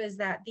hope is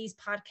that these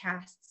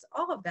podcasts,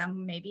 all of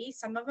them, maybe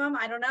some of them,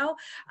 I don't know,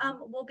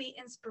 will be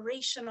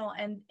inspirational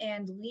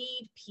and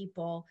lead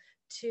people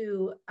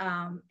to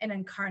an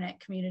incarnate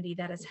community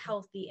that is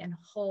healthy and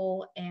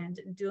whole and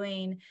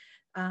doing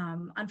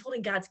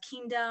unfolding God's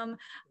kingdom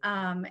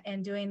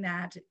and doing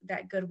that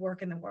good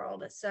work in the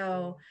world.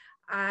 So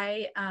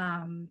I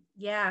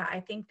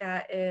think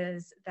that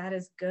is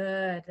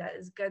good. That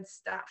is good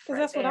stuff. Because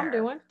that's what I'm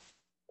doing.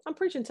 I'm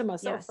preaching to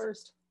myself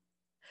first,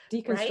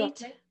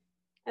 deconstructing, right?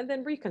 And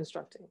then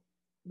reconstructing.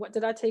 What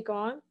did I take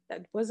on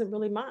that wasn't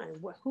really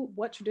mine?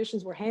 What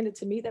traditions were handed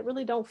to me that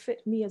really don't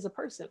fit me as a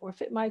person or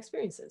fit my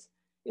experiences?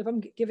 If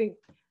I'm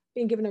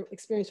being given an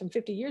experience from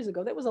 50 years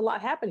ago, there was a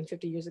lot happening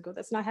 50 years ago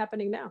that's not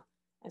happening now.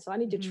 And so I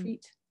need to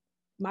treat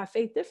my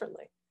faith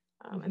differently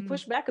and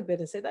push back a bit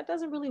and say, that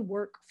doesn't really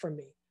work for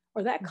me,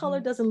 or that color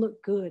doesn't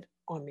look good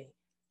on me,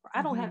 or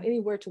I don't have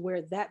anywhere to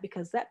wear that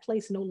because that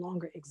place no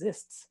longer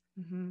exists.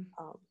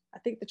 I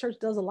think the church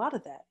does a lot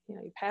of that. You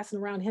know, you're passing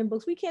around hymn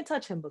books. We can't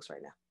touch hymn books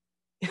right now.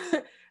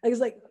 It's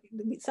like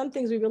some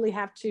things we really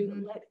have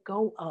to let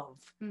go of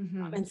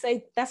and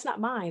say, that's not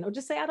mine, or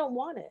just say, I don't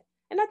want it.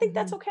 And I think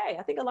that's okay.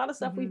 I think a lot of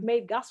stuff we've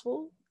made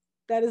gospel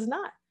that is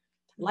not.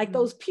 Like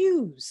those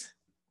pews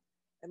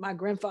that my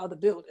grandfather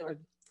built or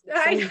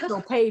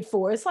so paid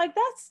for. It's like,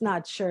 that's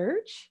not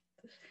church.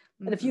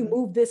 And if you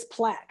move this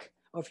plaque,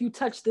 or if you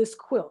touch this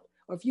quilt,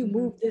 or if you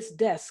move this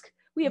desk,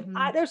 we have,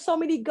 there's so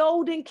many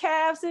golden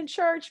calves in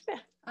church. Man.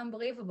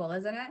 Unbelievable,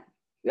 isn't it?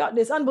 Yeah,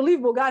 it's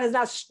unbelievable. God has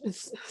not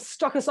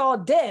struck us all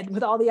dead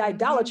with all the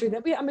idolatry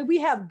that we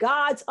have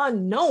gods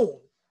unknown.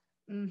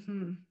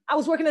 I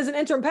was working as an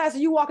interim pastor.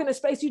 You walk into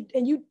space,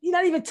 you're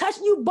not even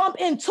touching, you bump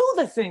into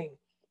the thing.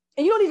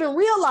 And you don't even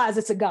realize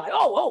it's a God.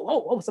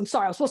 Oh, I'm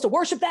sorry. I was supposed to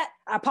worship that.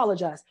 I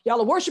apologize. Y'all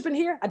are worshiping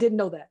here? I didn't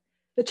know that.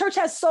 The church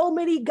has so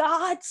many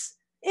gods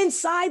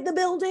inside the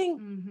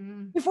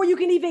building before you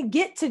can even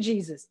get to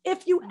Jesus.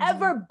 If you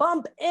ever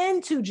bump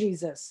into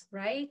Jesus.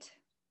 Right.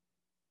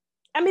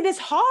 I mean, it's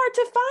hard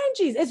to find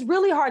Jesus. It's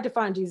really hard to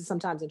find Jesus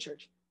sometimes in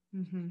church.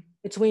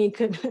 Between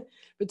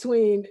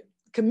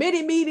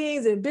committee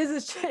meetings and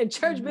business and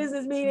church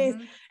business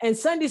meetings and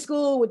Sunday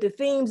school with the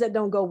themes that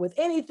don't go with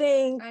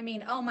anything. I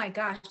mean, oh my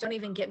gosh, don't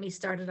even get me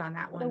started on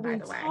that one, by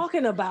the way.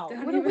 Talking about?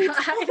 What are we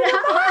talking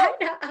about?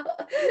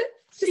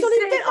 Just don't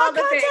even fit our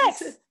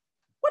context.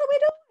 What are we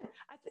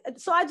doing?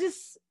 So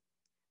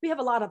we have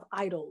a lot of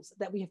idols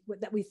that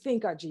we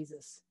think are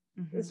Jesus.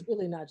 It's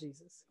really not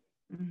Jesus.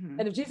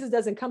 And if Jesus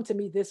doesn't come to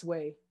me this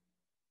way,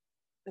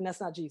 then that's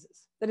not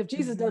Jesus. That if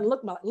Jesus doesn't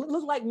look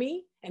like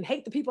me and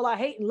hate the people I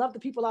hate and love the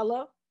people I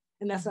love,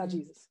 then that's not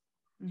Jesus.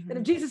 That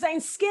if Jesus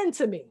ain't skin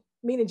to me,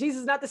 meaning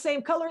Jesus is not the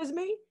same color as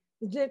me,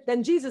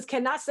 then Jesus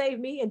cannot save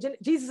me and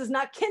Jesus is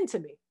not kin to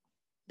me.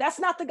 That's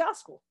not the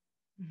gospel.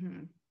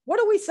 What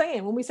are we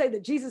saying when we say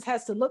that Jesus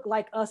has to look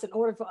like us in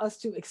order for us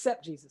to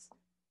accept Jesus?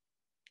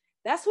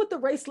 That's what the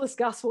raceless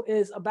gospel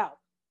is about.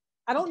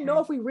 I don't know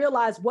if we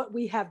realize what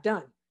we have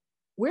done.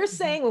 We're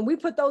saying when we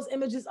put those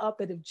images up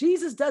that if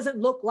Jesus doesn't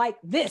look like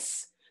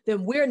this,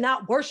 then we're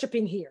not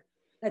worshiping here.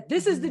 That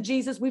this is the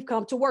Jesus we've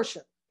come to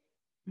worship.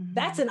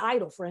 That's an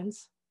idol,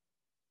 friends.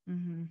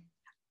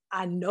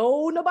 I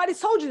know nobody's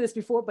told you this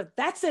before, but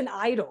that's an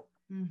idol.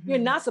 You're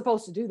not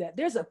supposed to do that.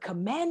 There's a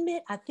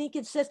commandment. I think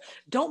it says,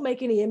 don't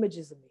make any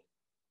images of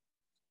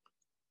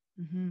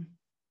me.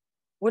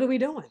 What are we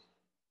doing?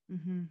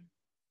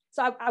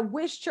 So I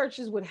wish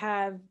churches would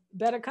have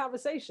better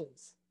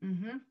conversations.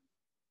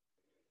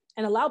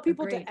 And allow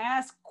people to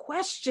ask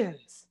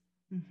questions.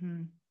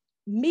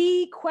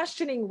 Me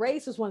questioning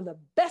race is one of the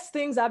best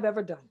things I've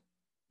ever done.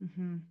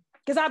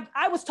 Because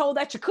I was told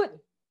that you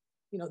couldn't.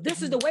 You know,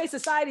 this is the way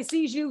society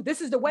sees you. This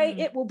is the way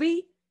it will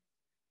be.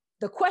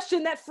 The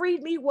question that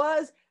freed me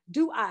was,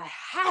 do I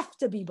have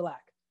to be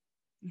Black?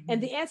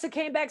 And the answer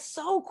came back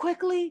so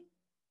quickly,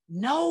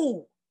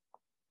 no.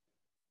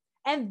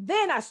 And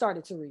then I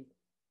started to read.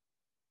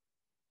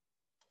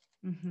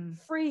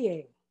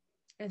 Freeing.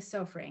 It's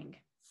so freeing.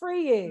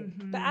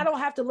 That I don't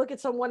have to look at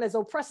someone as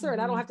oppressor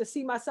and I don't have to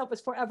see myself as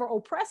forever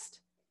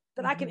oppressed,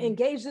 that I can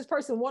engage this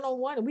person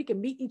one-on-one and we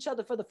can meet each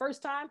other for the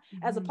first time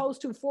as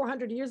opposed to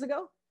 400 years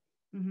ago.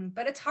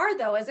 But it's hard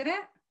though, isn't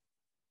it?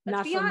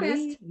 Let's be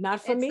honest.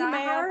 Not for me,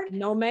 ma'am.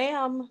 No,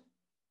 ma'am.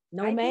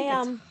 No,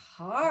 ma'am. It's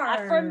hard.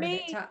 Not for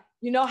me.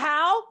 You know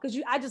how? Because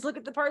I just look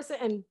at the person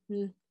and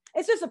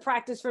it's just a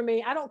practice for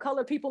me. I don't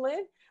color people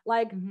in.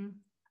 Like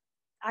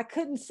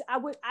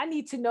I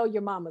need to know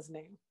your mama's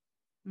name.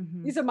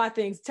 These are my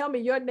things. Tell me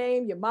your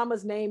name, your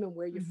mama's name, and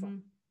where you're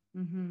from.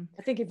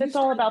 I think if it's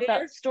all about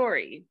that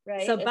story,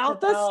 right? It's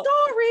about the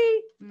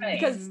story,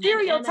 because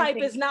stereotype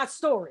is not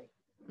story.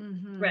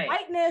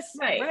 Whiteness,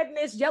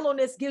 redness,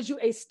 yellowness gives you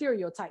a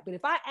stereotype. But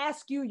if I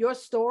ask you your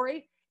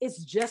story,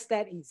 it's just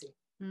that easy.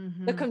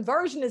 The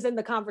conversion is in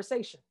the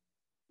conversation.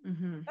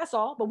 That's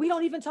all. But we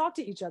don't even talk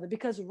to each other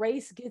because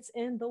race gets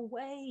in the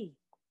way.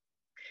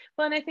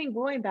 Well, and I think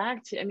going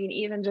back to, I mean,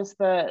 even just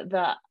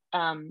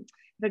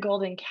the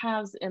golden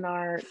calves in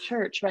our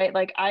church, right?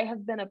 Like I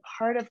have been a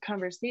part of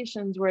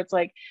conversations where it's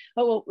like,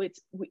 oh, well,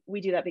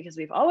 we do that because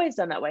we've always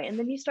done that way. And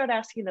then you start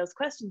asking those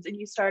questions and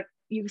you start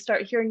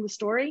hearing the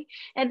story.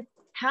 And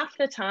half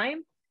the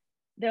time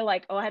they're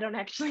like, oh, I don't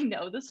actually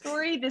know the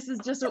story. This is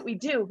just what we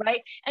do,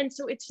 right? And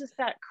so it's just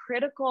that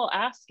critical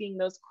asking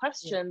those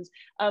questions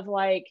of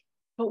like,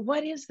 but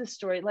what is the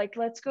story? Like,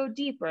 let's go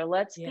deeper.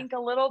 Let's think a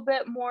little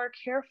bit more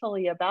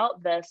carefully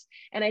about this.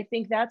 And I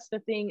think that's the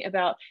thing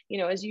about,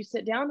 as you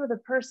sit down with a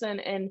person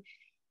and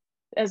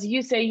as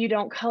you say, you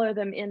don't color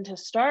them in to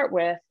start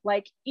with,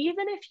 like,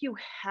 even if you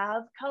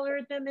have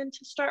colored them in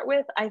to start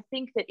with, I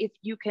think that if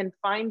you can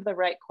find the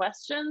right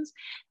questions,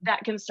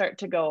 that can start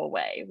to go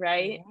away,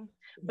 right? Yeah.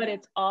 But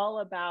it's all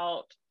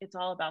about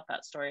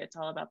that story. It's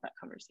all about that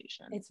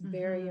conversation. It's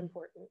very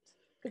important.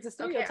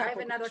 Okay, I have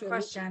another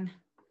question.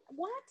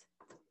 What?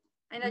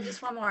 I know,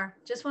 just one more,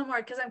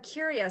 because I'm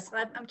curious.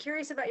 I'm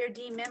curious about your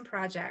DMIM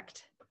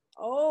project.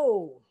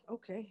 Oh,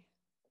 okay.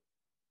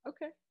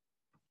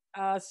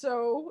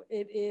 So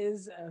it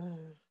is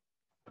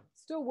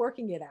still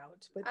working it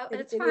out, but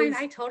it's fine.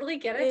 I totally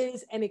get it. It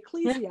is an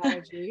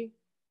ecclesiology.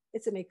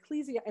 It's an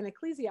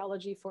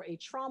ecclesiology for a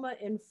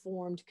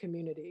trauma-informed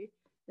community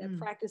that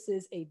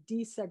practices a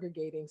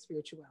desegregating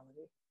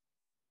spirituality.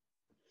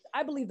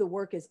 I believe the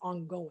work is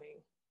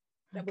ongoing.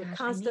 That would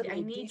constantly. I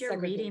need your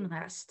reading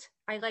list.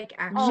 I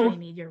actually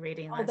need your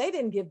reading list. Oh, they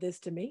didn't give this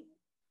to me.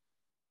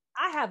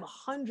 I have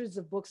hundreds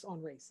of books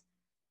on race.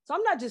 So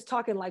I'm not just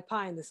talking like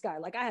pie in the sky.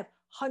 Like I have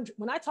hundreds.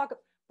 When I talk,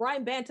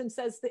 Brian Bantam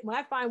says, when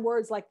I find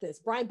words like this,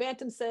 Brian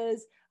Bantam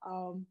says,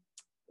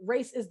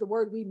 race is the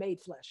word we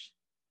made flesh.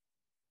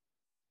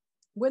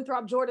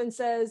 Winthrop Jordan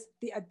says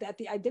that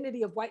the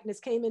identity of whiteness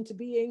came into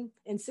being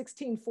in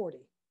 1640.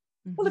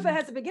 Well, if it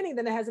has a beginning,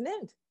 then it has an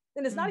end.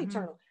 Then it's not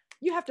eternal.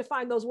 You have to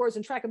find those words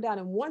and track them down.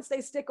 And once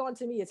they stick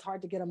onto me, it's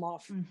hard to get them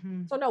off.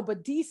 So no,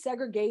 but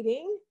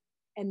desegregating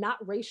and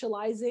not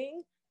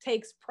racializing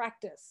takes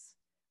practice.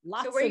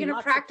 So where are you going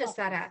to practice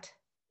that at?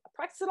 I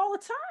practice it all the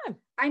time.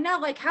 I know,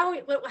 like how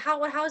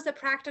is the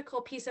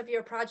practical piece of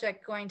your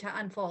project going to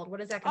unfold? What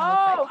is that going to look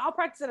like? Oh, I'll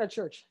practice it at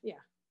church. Yeah.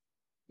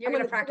 You're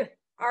going to practice.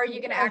 Are you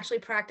going to actually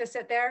practice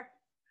it there?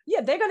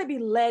 Yeah, they're going to be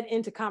led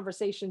into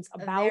conversations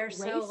about race.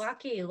 They're so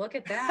lucky. Look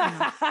at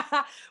them.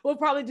 We'll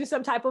probably do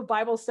some type of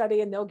Bible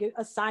study and they'll get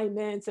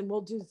assignments and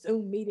we'll do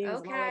Zoom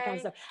meetings and all that kind of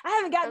stuff. I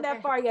haven't gotten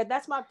that far yet.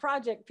 That's my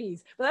project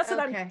piece. But that's what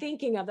I'm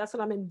thinking of. That's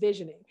what I'm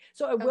envisioning.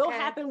 So it will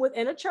happen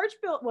within a church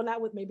built. Well,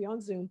 not with maybe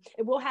on Zoom.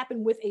 It will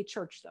happen with a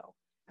church though.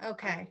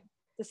 Okay.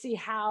 To see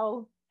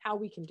how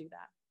we can do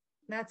that.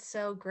 That's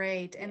so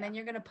great. And then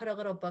you're going to put a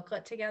little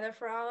booklet together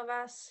for all of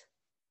us.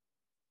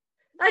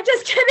 I'm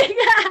just kidding.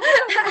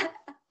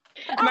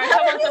 Martha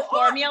wants a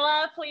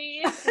formula,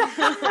 please.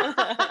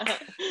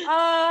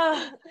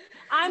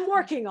 I'm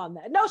working on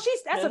that. No,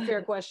 that's a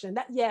fair question.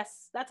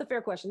 That's a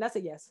fair question. That's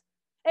a yes.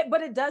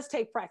 But it does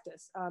take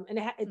practice. And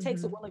it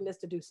takes a willingness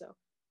to do so.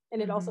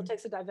 And it also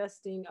takes a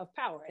divesting of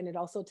power. And it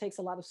also takes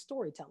a lot of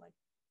storytelling.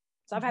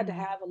 So I've had to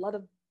have a lot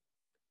of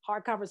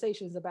hard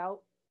conversations about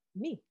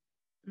me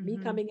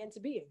coming into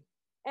being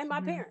and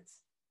my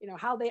parents,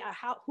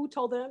 who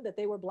told them that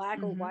they were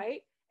Black or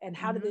white. And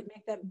how did it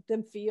make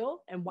them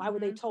feel? And why were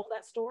they told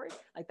that story?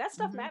 Like that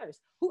stuff matters.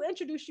 Who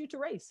introduced you to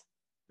race?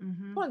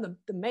 One of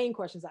the main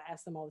questions I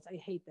ask them all the time.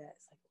 I hate that.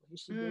 It's like, well, you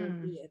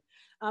should be it.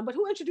 But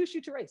who introduced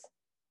you to race?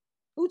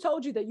 Who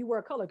told you that you were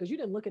a color? Because you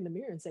didn't look in the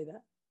mirror and say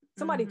that.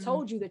 Somebody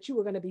told you that you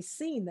were going to be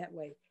seen that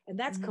way. And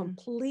that's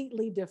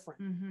completely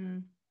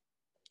different.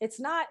 It's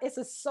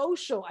a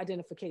social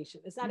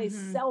identification. It's not a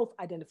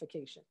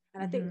self-identification.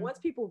 And I think once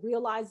people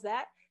realize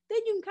that, then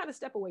you can kind of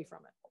step away from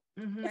it.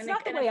 It's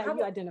not the way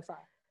you identify.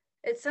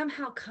 It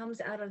somehow comes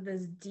out of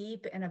this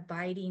deep and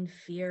abiding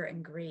fear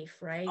and grief,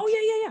 right?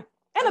 Oh, yeah.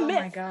 And a myth.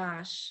 Oh my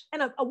gosh.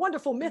 And a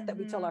wonderful myth that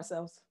we tell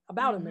ourselves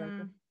about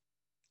America.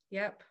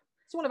 Yep.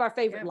 It's one of our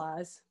favorite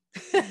lies.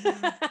 We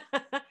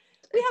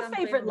have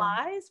favorite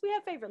lies,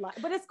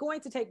 but it's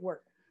going to take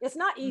work. It's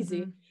not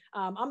easy.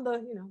 I'm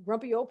the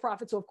grumpy old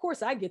prophet. So of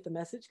course I get the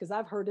message because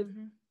I've heard it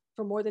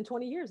for more than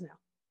 20 years now.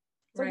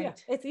 So yeah,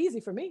 it's easy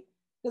for me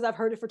because I've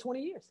heard it for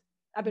 20 years.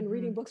 I've been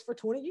reading books for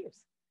 20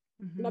 years.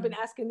 And I've been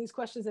asking these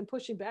questions and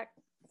pushing back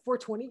for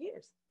 20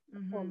 years.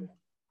 Or more.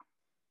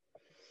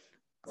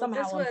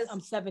 Somehow I'm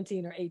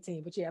 17 or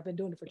 18, but yeah, I've been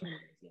doing it for 20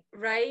 years. Yeah.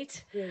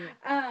 Right.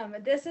 Yeah.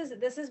 This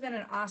has been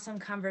an awesome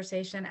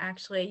conversation.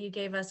 Actually, you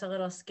gave us a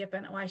little skip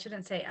in, well, I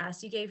shouldn't say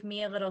us, you gave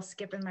me a little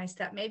skip in my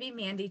step, maybe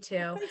Mandy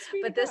too,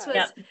 but this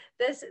was,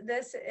 this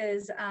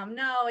is,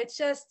 no, it's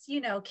just,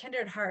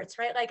 kindred hearts,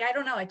 right? Like, I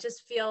don't know. It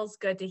just feels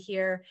good to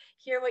hear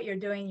what you're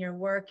doing, your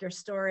work, your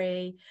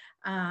story,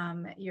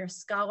 your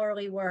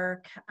scholarly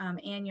work,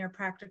 and your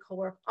practical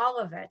work, all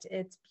of it.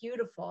 It's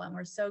beautiful. And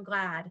we're so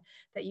glad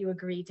that you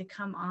agreed to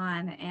come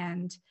on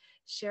and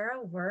share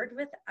a word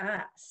with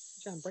us.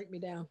 Trying to break me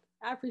down.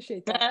 I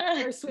appreciate that.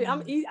 Very sweet.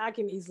 I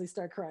can easily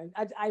start crying.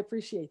 I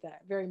appreciate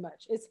that very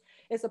much.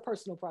 It's a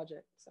personal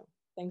project. So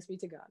thanks be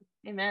to God.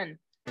 Amen.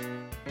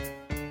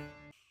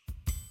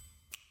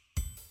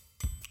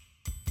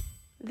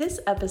 This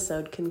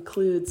episode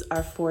concludes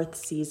our 4th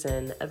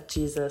season of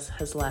Jesus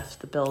Has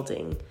Left the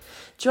Building.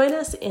 Join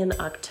us in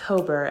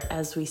October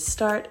as we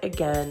start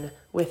again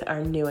with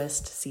our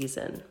newest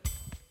season.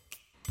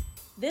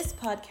 This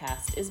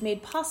podcast is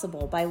made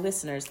possible by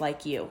listeners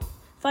like you.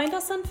 Find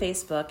us on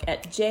Facebook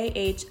at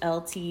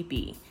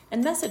JHLTB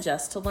and message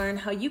us to learn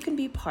how you can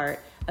be part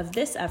of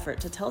this effort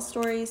to tell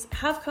stories,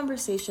 have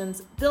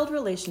conversations, build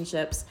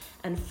relationships,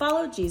 and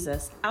follow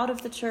Jesus out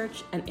of the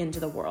church and into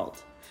the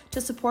world.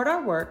 To support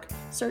our work,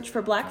 search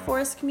for Black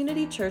Forest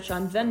Community Church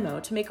on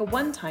Venmo to make a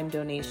one-time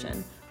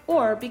donation,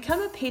 or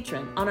become a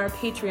patron on our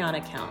Patreon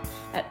account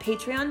at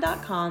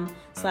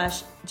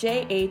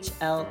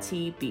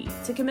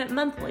patreon.com/JHLTB to commit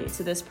monthly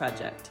to this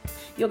project.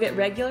 You'll get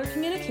regular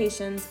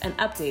communications and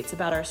updates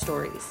about our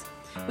stories.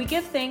 We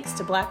give thanks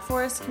to Black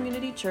Forest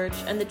Community Church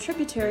and the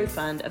Tributary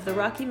Fund of the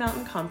Rocky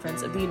Mountain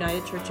Conference of the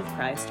United Church of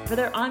Christ for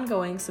their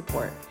ongoing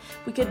support.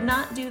 We could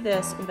not do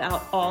this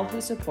without all who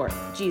support.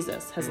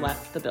 Jesus has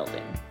left the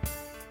building.